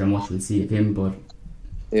 Not sure how much we'll see of him, but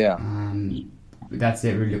that's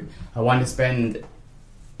it, really. I want to spend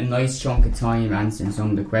a nice chunk of time answering some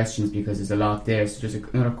of the questions, because there's a lot there. So just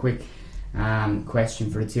another quick question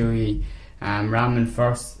for the two of you. Ramon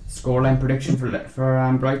first, scoreline prediction for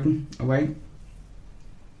Brighton away?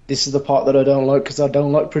 This is the part that I don't like, because I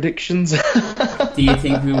don't like predictions. Do you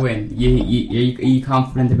think we'll win? Are you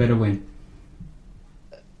confident about a win?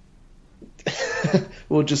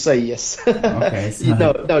 We'll just say yes. Okay. So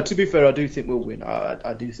no. To be fair, I do think we'll win.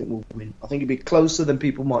 I do think we'll win. I think it'll be closer than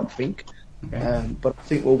people might think. Okay. But I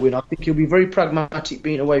think we'll win. I think he'll be very pragmatic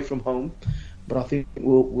being away from home, but I think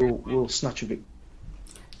we'll snatch a bit.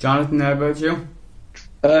 Jonathan, how about you?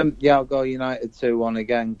 I'll go United 2-1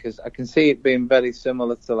 again, because I can see it being very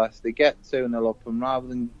similar to Leicester. Get 2-0 up, and rather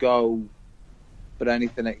than go for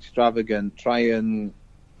anything extravagant, try and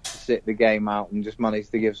sit the game out and just manage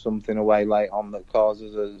to give something away late on that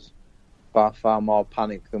causes us far more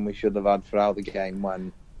panic than we should have had throughout the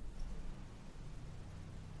game.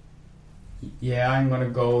 Yeah, I'm going to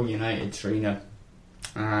go United 3-0.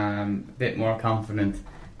 A bit more confident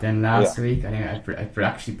than last week. I think I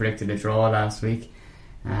actually predicted a draw last week.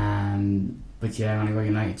 But I'm going to go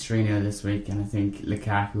United 3-0 this week, and I think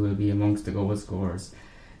Lukaku will be amongst the goal scorers.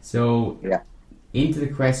 So, into the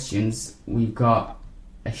questions, we've got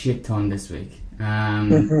a shit ton this week.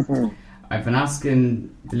 I've been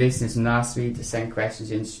asking the listeners from last week to send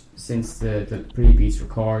questions in since the previous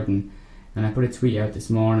recording, and I put a tweet out this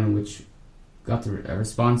morning which got a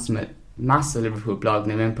response from a massive Liverpool blog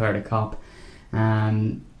named Empire the Cop,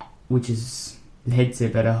 which has led to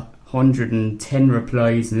about 110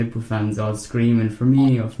 replies, and Liverpool fans all screaming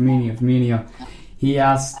Firmino. He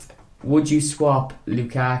asked, would you swap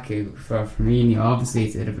Lukaku for Firmino? Obviously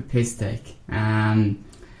it's a bit of a piss take,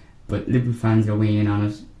 but Liverpool fans are weighing on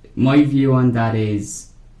it. My view on that is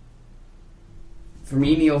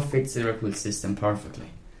Firmino fits the Liverpool system perfectly.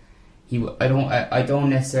 I don't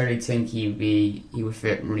necessarily think he would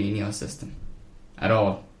fit Mourinho's system at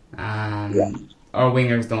all. Our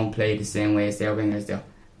wingers don't play the same way as their wingers do,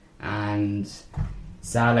 and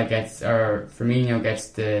Firmino gets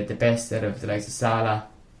the best out of the likes of Salah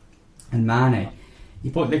and Mane.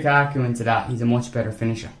 You put Lukaku into that, he's a much better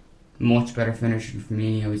finisher than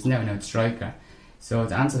Firmino. He's never an out striker. So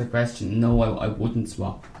to answer the question, no, I wouldn't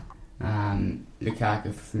swap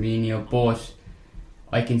Lukaku for Firmino, but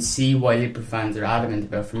I can see why Liverpool fans are adamant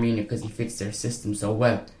about Firmino because he fits their system so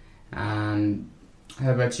well. How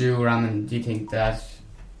about you, Raman? Do you think that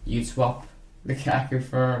you'd swap Lukaku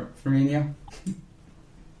for Firmino?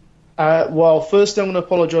 Well, first I'm going to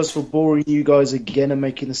apologise for boring you guys again and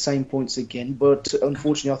making the same points again, but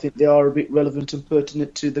unfortunately I think they are a bit relevant and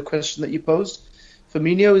pertinent to the question that you posed.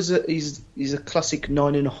 Firmino is a classic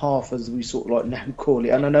 9.5, as we sort of like now call it,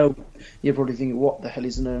 and I know you're probably thinking, what the hell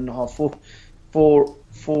is a 9.5 for?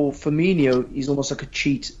 For Firmino, he's almost like a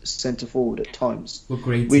cheat centre forward at times. Well,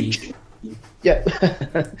 great teeth. Yeah,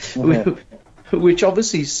 which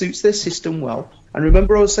obviously suits their system well. And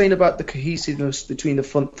remember, I was saying about the cohesiveness between the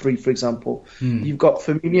front three, for example. You've got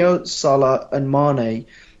Firmino, Salah, and Mane,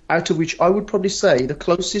 out of which I would probably say the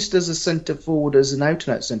closest as a centre forward, as an out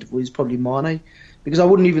and out centre forward, is probably Mane, because I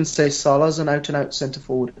wouldn't even say Salah's an out and out centre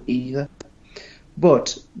forward either.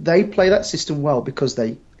 But they play that system well because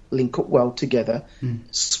they link up well together,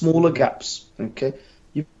 smaller gaps. Okay,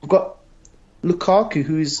 you've got Lukaku,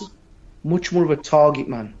 who is much more of a target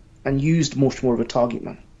man and used much more of a target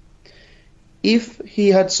man. If he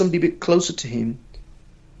had somebody a bit closer to him,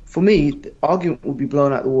 for me, the argument would be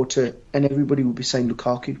blown out the water and everybody would be saying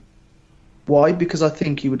Lukaku. Why? Because I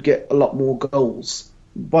think he would get a lot more goals.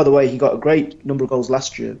 By the way, he got a great number of goals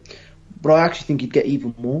last year, but I actually think he'd get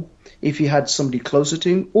even more if he had somebody closer to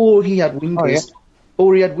him, or he had wingers.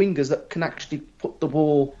 Or he had wingers that can actually put the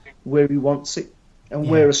ball where he wants it and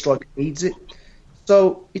where a striker needs it.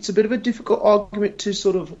 So it's a bit of a difficult argument to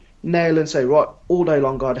sort of nail and say, right, all day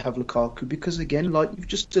long I'd have Lukaku, because again, like you've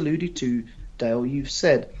just alluded to, Dale, you've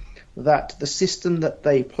said that the system that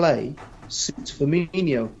they play suits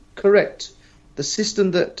Firmino. Correct. The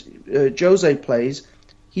system that Jose plays,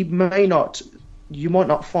 you might not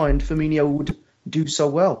find Firmino would do so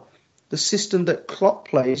well. The system that Klopp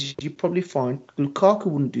plays, you probably find Lukaku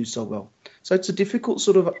wouldn't do so well. So it's a difficult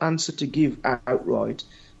sort of answer to give outright.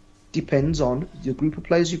 Depends on the group of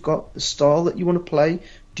players you've got, the style that you want to play.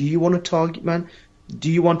 Do you want a target man?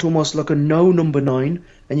 Do you want almost like a no number 9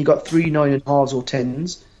 and you got 3 9.5s or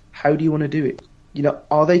 10s? How do you want to do it? You know,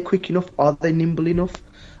 are they quick enough? Are they nimble enough?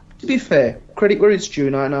 To be fair, credit where it's due,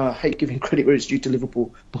 and I know I hate giving credit where it's due to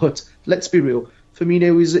Liverpool, but let's be real.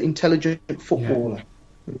 Firmino is an intelligent footballer. Yeah.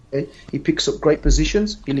 Okay? He picks up great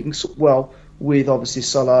positions. He links up well with obviously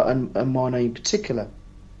Salah and Mane in particular.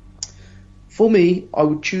 For me, I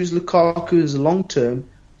would choose Lukaku as a long term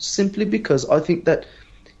simply because I think that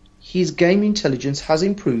his game intelligence has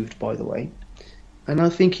improved, by the way, and I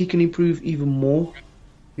think he can improve even more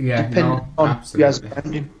depending on who he has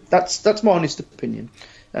around him. That's my honest opinion.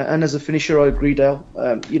 And as a finisher, I agree, Dale.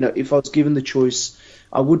 If I was given the choice,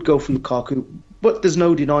 I would go for Lukaku. But there's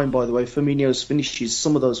no denying, by the way, Firmino's finishes,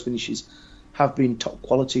 some of those finishes have been top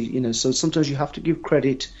quality, so sometimes you have to give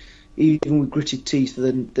credit, even with gritted teeth,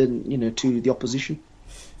 than to the opposition.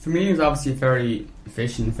 Firmino's obviously a very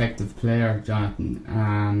efficient, effective player, Jonathan.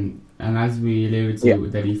 And as we alluded to,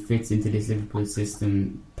 that he fits into this Liverpool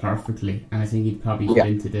system perfectly. And I think he'd probably fit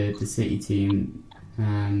into the City team,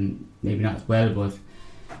 maybe not as well, but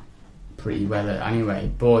pretty well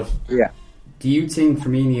anyway. But do you think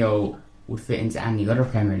Firmino would fit into any other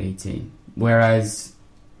Premier League team? Whereas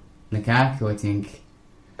Lukaku, I think,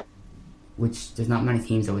 which there's not many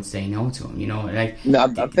teams that would say no to him,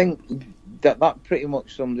 I think that pretty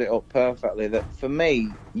much sums it up perfectly. That for me,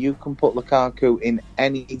 you can put Lukaku in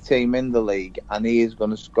any team in the league and he is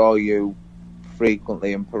going to score you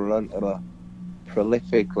frequently and prolifically,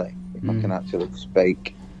 if I can actually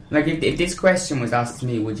speak. Like, if this question was asked to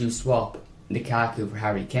me, would you swap Lukaku for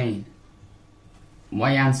Harry Kane?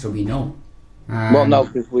 My answer would be no. Well, no,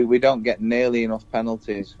 because we don't get nearly enough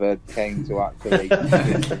penalties for Kane to actually...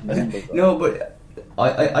 No, but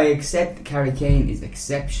I accept Harry Kane is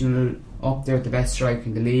exceptional, up there with the best striker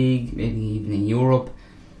in the league, maybe even in Europe.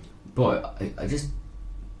 But I just...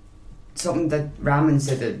 Something that Raman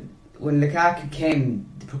said, that when Lukaku came,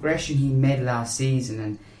 the progression he made last season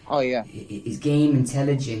and his game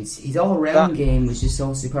intelligence, his all-round game was just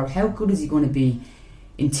so superb. How good is he going to be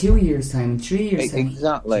in 2 years' time, in 3 years' time?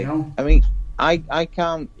 Exactly. I mean, I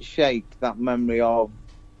can't shake that memory of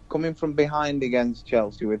coming from behind against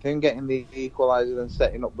Chelsea, with him getting the equaliser and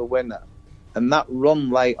setting up the winner, and that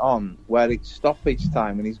run late on where it's stoppage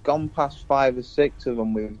time and he's gone past 5 or 6 of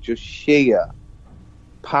them with just sheer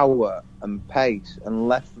power and pace and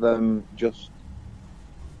left them just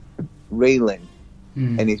reeling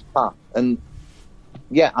in his path. And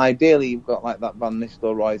yeah, ideally you've got like that Van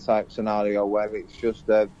Nistelrooy type scenario where it's just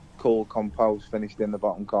a cool, composed, finished in the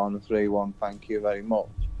bottom corner, 3-1, thank you very much.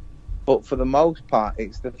 But for the most part,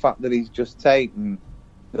 it's the fact that he's just taken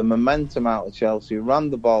the momentum out of Chelsea, ran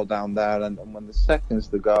the ball down there, and when the seconds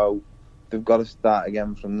to go, they've got to start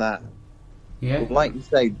again from there. Yeah. But like you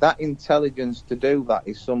say, that intelligence to do that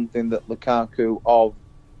is something that Lukaku of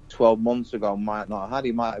 12 months ago might not have had.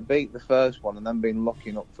 He might have beat the first one and then been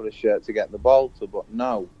looking up for a shirt to get the ball to, but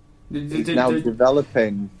no. He's now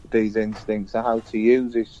developing these instincts of how to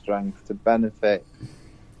use his strength to benefit.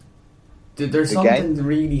 There's something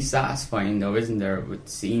really satisfying, though, isn't there, with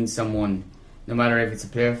seeing someone, no matter if it's a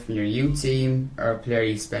player from your youth team or a player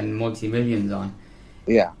you spend multi-millions on,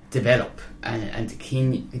 develop and to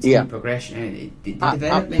continue progression. And the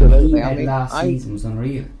development he had last season was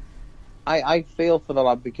unreal. I feel for the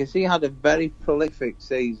lad because he had a very prolific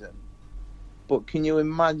season. But can you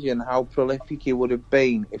imagine how prolific he would have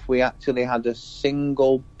been if we actually had a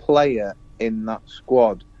single player in that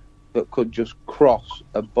squad that could just cross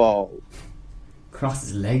a ball? Cross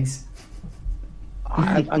his legs?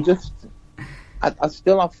 I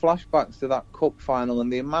still have flashbacks to that cup final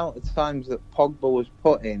and the amount of times that Pogba was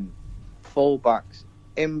putting fullbacks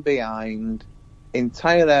in behind,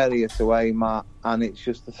 entire area to aim at, and it's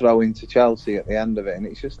just a throw into Chelsea at the end of it. And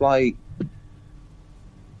it's just like,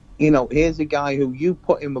 you know, here's a guy who you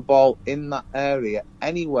put him a ball in that area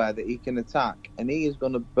anywhere that he can attack, and he is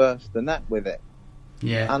going to burst the net with it.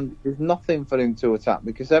 Yeah. And there's nothing for him to attack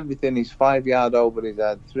because everything is 5 yards over his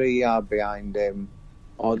head, 3 yards behind him,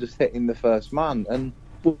 or just hitting the first man. And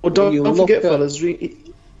don't forget, fellas.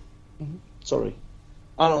 Sorry.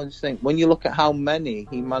 I don't just think when you look at how many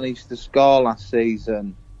he managed to score last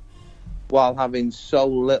season while having so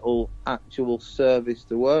little actual service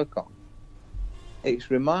to work on,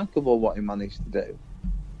 it's remarkable what he managed to do.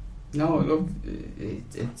 No, look,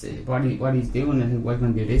 it's what he's doing and what he's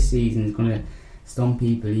going to do this season is going to stump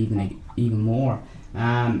people even more.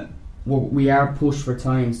 We are pushed for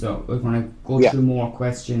time, so we're going to go through more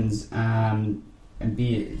questions and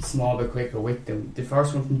be a small bit quicker with them. The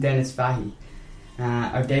first one from Dennis Fahy,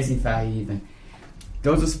 or Desi Fahy even.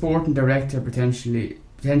 Does a sporting director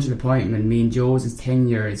potential appointment mean Joe's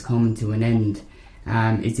tenure is coming to an end?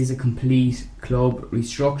 Is this a complete club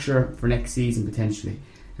restructure for next season potentially?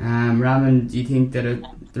 Raman, do you think that a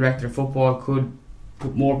director of football could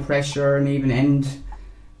put more pressure and even end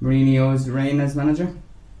Mourinho's reign as manager?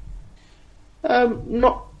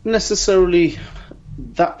 Not necessarily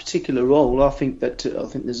that particular role. I think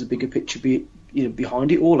there's a bigger picture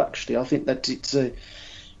behind it all. Actually, I think that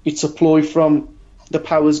it's a ploy from the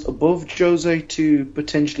powers above Jose to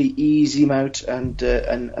potentially ease him out and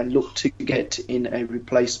look to get in a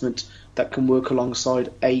replacement that can work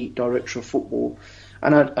alongside a director of football.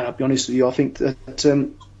 And I'll be honest with you, I think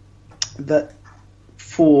that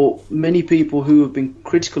for many people who have been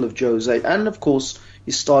critical of Jose, and of course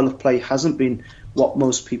his style of play hasn't been what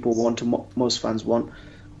most people want and what most fans want.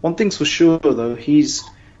 One thing's for sure, though, he's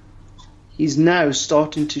now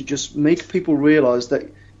starting to just make people realise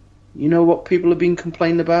that, you know what people have been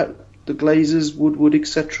complaining about, the Glazers, Woodward,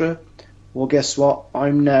 etc. Well, guess what?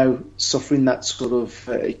 I'm now suffering that sort of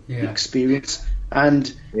experience.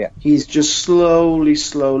 And he's just slowly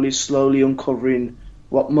uncovering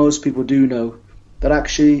what most people do know, that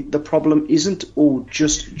actually the problem isn't all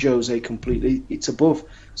just Jose completely, it's above.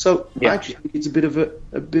 So I actually think it's a bit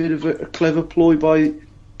of a clever ploy by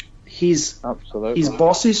his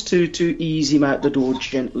bosses to ease him out the door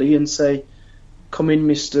gently and say, come in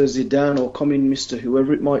Mr. Zidane, or come in Mr.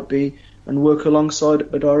 whoever it might be, and work alongside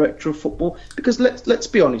a director of football. Because let's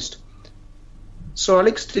be honest, Sir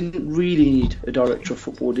Alex didn't really need a director of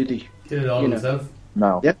football, did he? Did it all himself?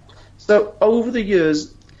 No. Yeah. So over the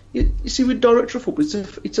years, you see, with director of football,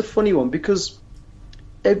 it's a funny one because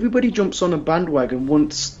everybody jumps on a bandwagon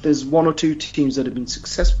once there's one or two teams that have been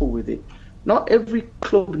successful with it. Not every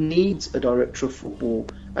club needs a director of football,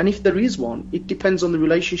 and if there is one, it depends on the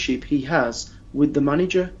relationship he has with the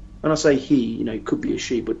manager. And I say he, it could be a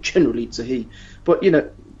she, but generally it's a he. But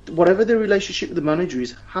whatever the relationship with the manager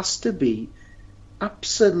is, has to be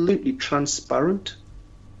absolutely transparent.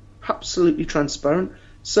 Absolutely transparent.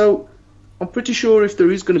 So I'm pretty sure if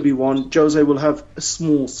there is going to be one, Jose will have a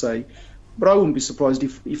small say. But I wouldn't be surprised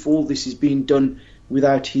if all this is being done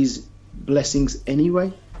without his blessings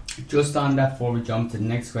anyway. just on that before we jump to the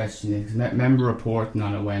next question, because I remember reporting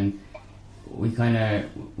on it when we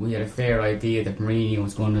had a fair idea that Mourinho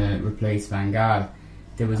was going to replace Van Gaal.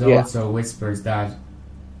 There was also whispers that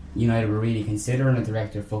United were really considering a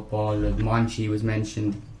director of football. Monchi was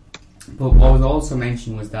mentioned, but what was also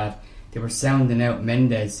mentioned was that they were sounding out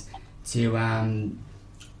Mendes to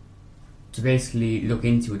basically look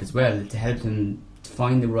into it as well, to help them to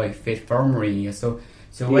find the right fit for Mourinho. So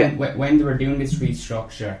when they were doing this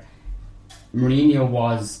restructure, Mourinho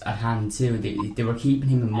was at hand too. They were keeping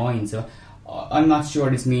him in mind. So I'm not sure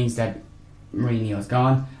this means that Mourinho's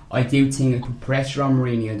gone. I do think it put pressure on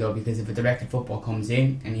Mourinho though, because if a director of football comes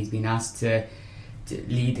in and he's been asked to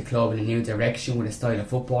lead the club in a new direction with a style of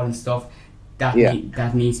football and stuff, that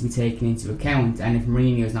needs to be taken into account. And if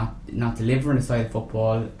Mourinho's not delivering the style of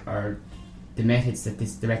football or the methods that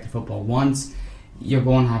this director of football wants, you're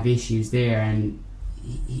going to have issues there, and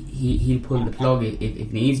he'll pull the plug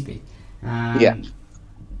if needs be.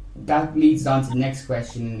 That leads on to the next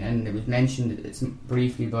question, and it was mentioned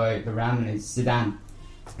briefly by Raman, is Zidane.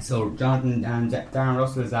 So Jonathan Darren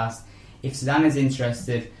Russell has asked, if Zidane is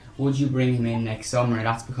interested, would you bring him in next summer? And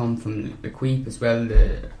that's become from the Queep as well,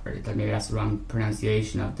 or maybe that's the wrong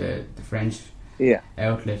pronunciation of the French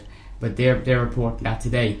outlet, but they're reporting that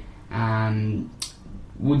today.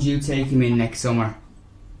 Would you take him in next summer?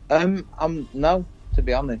 No, to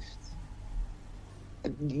be honest.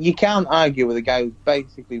 You can't argue with a guy who's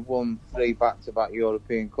basically won 3 back-to-back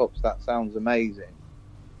European Cups. That sounds amazing.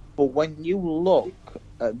 But when you look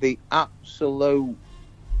at the absolute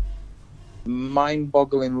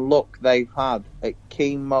mind-boggling luck they've had at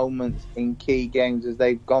key moments in key games as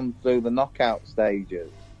they've gone through the knockout stages,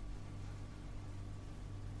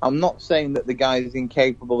 I'm not saying that the guy is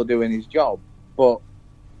incapable of doing his job, but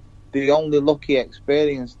the only luck he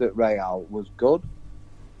experienced at Real was good.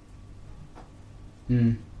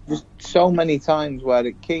 Just so many times where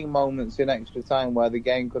at key moments in extra time where the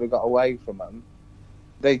game could have got away from them,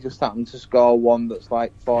 they just happened to score one that's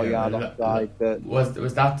like 4 yards offside.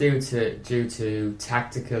 Was that due to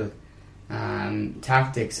tactical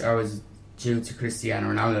tactics, or was it due to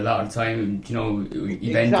Cristiano Ronaldo? A lot of the time,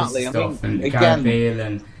 Juventus stuff, and Gareth Bale,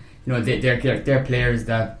 and they're players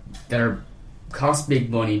that are cost big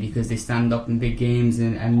money because they stand up in big games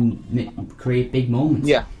and create big moments.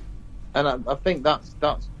 Yeah. And I think that's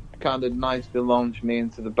kind of nice to launch me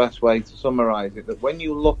into the best way to summarise it. That when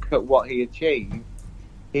you look at what he achieved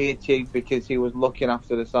because he was looking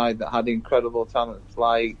after the side that had incredible talents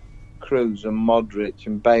like Kroos and Modric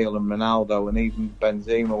and Bale and Ronaldo and even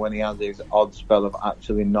Benzema when he had his odd spell of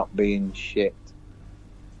actually not being shit.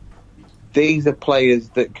 These are players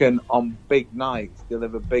that can, on big nights,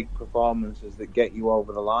 deliver big performances that get you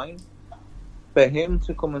over the line. For him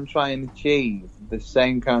to come and try and achieve the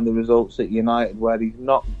same kind of results at United, where he's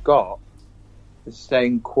not got the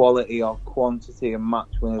same quality or quantity of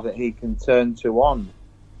match winner that he can turn to on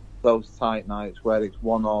those tight nights where it's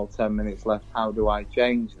 1-1, 10 minutes left, how do I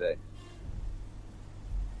change this?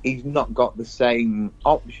 He's not got the same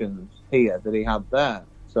options here that he had there.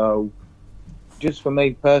 So, just for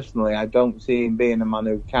me personally, I don't see him being a man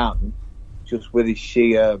who can, just with his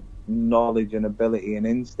sheer knowledge and ability and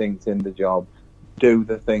instinct in the job, do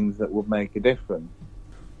the things that would make a difference.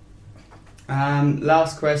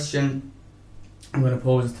 Last question I'm going to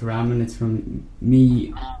pose it to Raman. It's from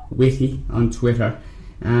me Witty on Twitter.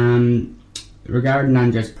 Regarding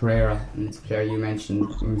Andres Pereira, and it's a player you mentioned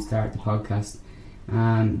when we started the podcast,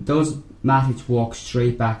 does Matic walk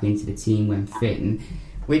straight back into the team when fit? And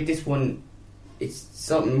with this one, it's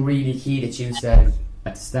something really key that you said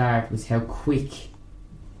at the start, was how quick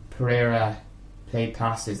Pereira played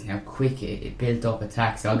passes and how quick it built up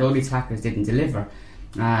attacks. Although the attackers didn't deliver,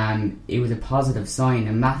 it was a positive sign,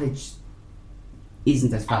 and Matic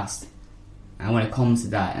isn't as fast when it comes to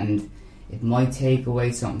that, and it might take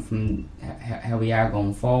away something from how we are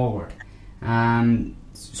going forward.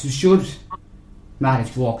 So should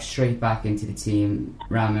Matic walk straight back into the team,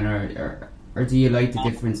 Raman, or do you like the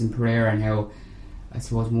difference in Pereira and how, I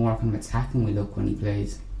suppose, more kind of attacking we look when he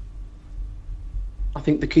plays? I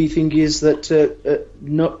think the key thing is that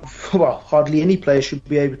hardly any player should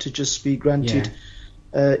be able to just be granted,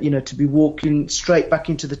 to be walking straight back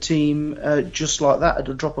into the team just like that at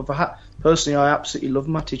a drop of a hat. Personally, I absolutely love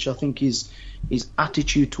Matic. I think his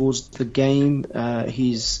attitude towards the game,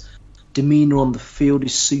 his demeanour on the field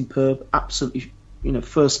is superb, absolutely,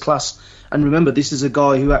 first class. And remember, this is a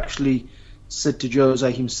guy who actually said to Jose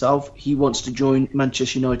himself he wants to join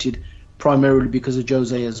Manchester United primarily because of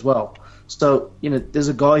Jose as well. So, there's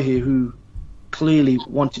a guy here who clearly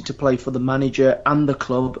wanted to play for the manager and the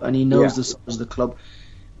club, and he knows the size of the club.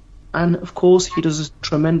 And of course, he does a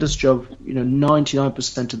tremendous job,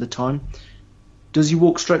 99% of the time. Does he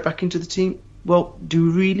walk straight back into the team? Well, do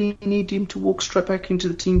we really need him to walk straight back into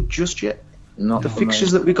the team just yet? Not the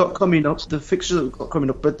fixtures that we got coming up,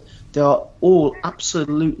 but they are all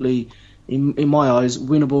absolutely, in my eyes,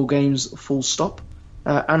 winnable games, full stop.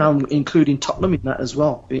 And I'm including Tottenham in that as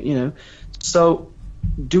well, So,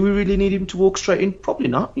 do we really need him to walk straight in? Probably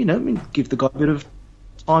not. Give the guy a bit of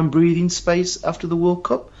time, breathing space after the World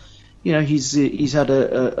Cup. He's had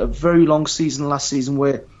a very long season last season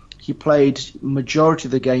where he played majority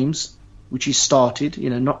of the games, which he started.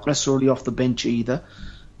 Not necessarily off the bench either.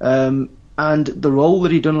 And the role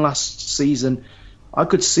that he done last season, I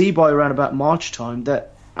could see by around about March time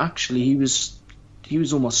that actually he was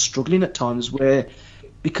almost struggling at times where.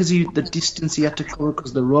 Because the distance he had to cover,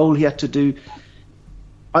 because the role he had to do,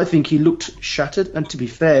 I think he looked shattered. And to be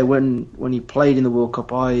fair, when he played in the World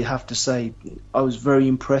Cup, I have to say I was very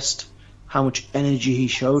impressed how much energy he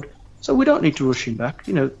showed. So we don't need to rush him back.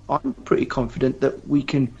 I'm pretty confident that we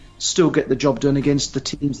can still get the job done against the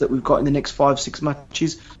teams that we've got in the next 5-6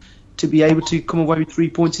 matches to be able to come away with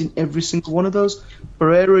 3 points in every single one of those.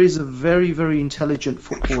 Pereira is a very, very intelligent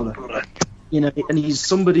footballer. And he's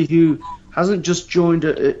somebody who hasn't just joined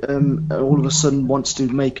all of a sudden wants to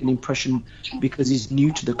make an impression because he's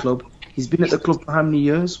new to the club. He's been at the club for how many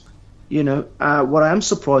years? What I am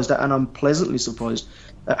surprised at, and I'm pleasantly surprised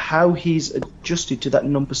at how he's adjusted to that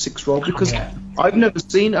number 6 role, because I've never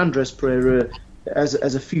seen Andres Pereira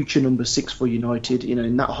as a future number 6 for United,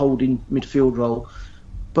 in that holding midfield role.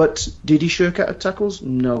 But did he shirk out of tackles?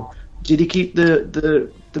 No. Did he keep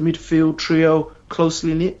the midfield trio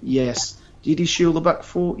closely knit? Yes. Did he shield the back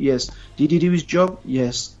four? Yes. Did he do his job?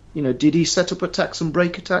 Yes. Did he set up attacks and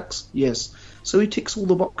break attacks? Yes. So he ticks all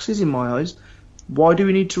the boxes in my eyes. Why do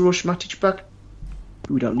we need to rush Matic back?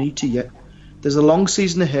 We don't need to yet. There's a long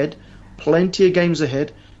season ahead, plenty of games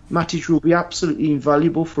ahead. Matic will be absolutely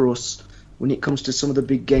invaluable for us when it comes to some of the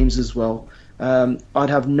big games as well. I'd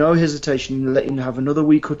have no hesitation in letting him have another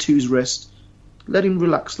week or two's rest. Let him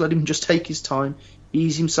relax. Let him just take his time,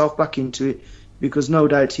 ease himself back into it, because no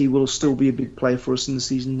doubt he will still be a big player for us in the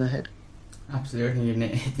season ahead. Absolutely, you've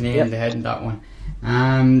hit the nail on the head in that one.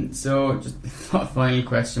 So, just a final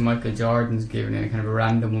question. Michael Jordan's given in a kind of a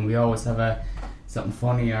random one. We always have something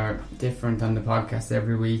funny or different on the podcast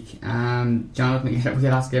every week. Jonathan, we can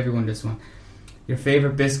ask everyone this one. Your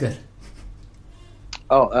favourite biscuit?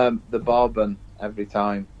 The bourbon every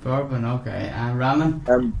time. Bourbon, okay.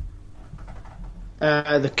 Ramen?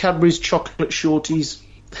 The Cadbury's chocolate shorties.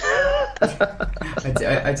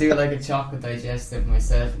 I do like a chocolate digestive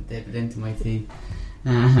myself and dip it into my tea.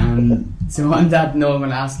 So on that note, I'm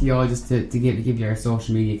going to ask you all just to give your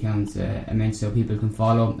social media accounts a mention so people can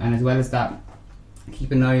follow, and as well as that,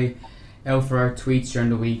 keep an eye out for our tweets during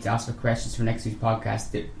the week to ask for questions for next week's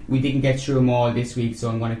podcast. We didn't get through them all this week, so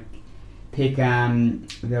I'm going to pick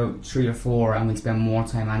about 3 or 4 and we'll spend more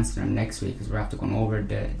time answering them next week because we're after going over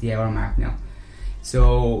the hour mark now.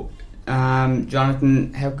 So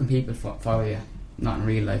Jonathan, how can people follow you? Not in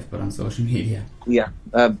real life, but on social media. Yeah,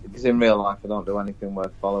 because in real life I don't do anything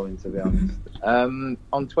worth following, to be honest.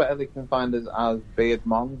 On Twitter they can find us as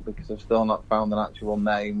Beardmong, because I've still not found an actual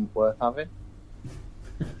name worth having.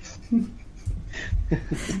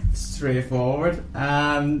 Straightforward.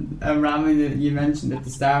 Ramin, you mentioned at the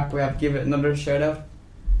start, we have to give it another shout out.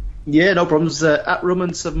 Yeah, no problems. At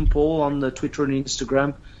Roman7Paul on the Twitter and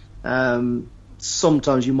Instagram.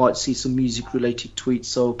 Sometimes you might see some music related tweets,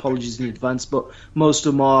 so apologies in advance, but most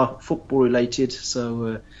of them are football related,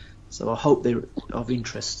 so I hope they're of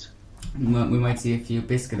interest. We might see a few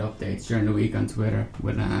biscuit updates during the week on Twitter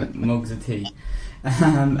with mugs of tea.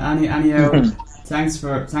 Anyhow, thanks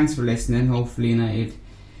for listening. Hopefully United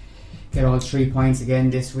get all 3 points again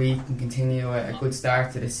this week and continue a good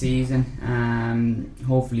start to the season.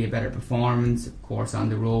 Hopefully a better performance, of course, on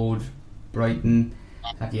the road. Brighton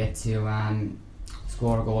have yet to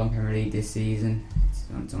score a goal in Premier League this season.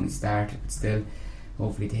 It's only started, but still,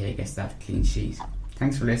 hopefully De Gea gets that clean sheet.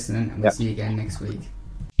 Thanks for listening, and we'll see you again next week.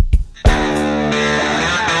 More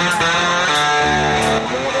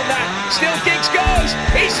than that, still Giggs goes,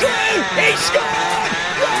 he's through, he's scored!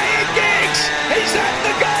 Ryan Giggs, he's at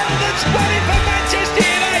the goal that's winning for Manchester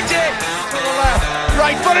United! To the left,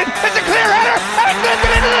 right footed, it's a clear header, and it's into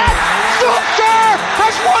the net! Solskjaer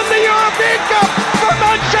has won the European Cup for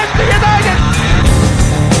Manchester United!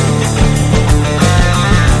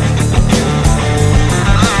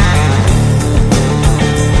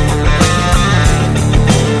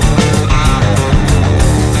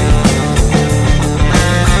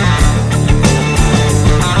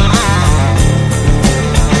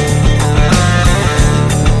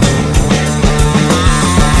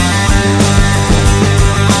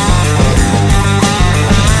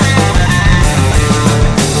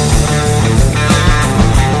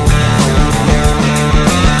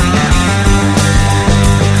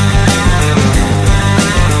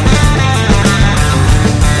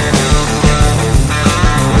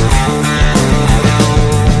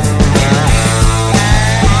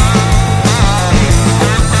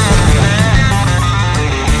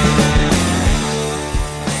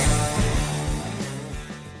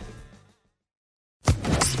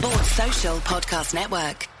 Podcast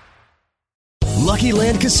Network. Lucky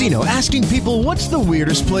Land Casino, asking people, what's the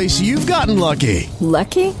weirdest place you've gotten lucky?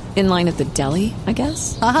 Lucky? In line at the deli, I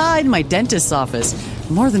guess? Aha, in my dentist's office.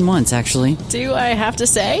 More than once, actually. Do I have to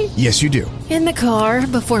say? Yes, you do. In the car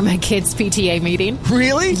before my kids' PTA meeting.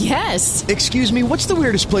 Really? Yes. Excuse me, what's the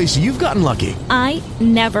weirdest place you've gotten lucky? I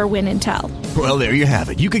never win and tell. Well, there you have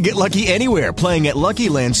it. You can get lucky anywhere, playing at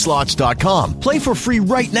LuckyLandSlots.com. Play for free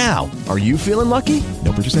right now. Are you feeling lucky?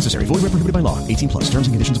 No purchase necessary. Void where prohibited by law. 18+. Terms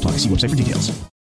and conditions apply. See website for details.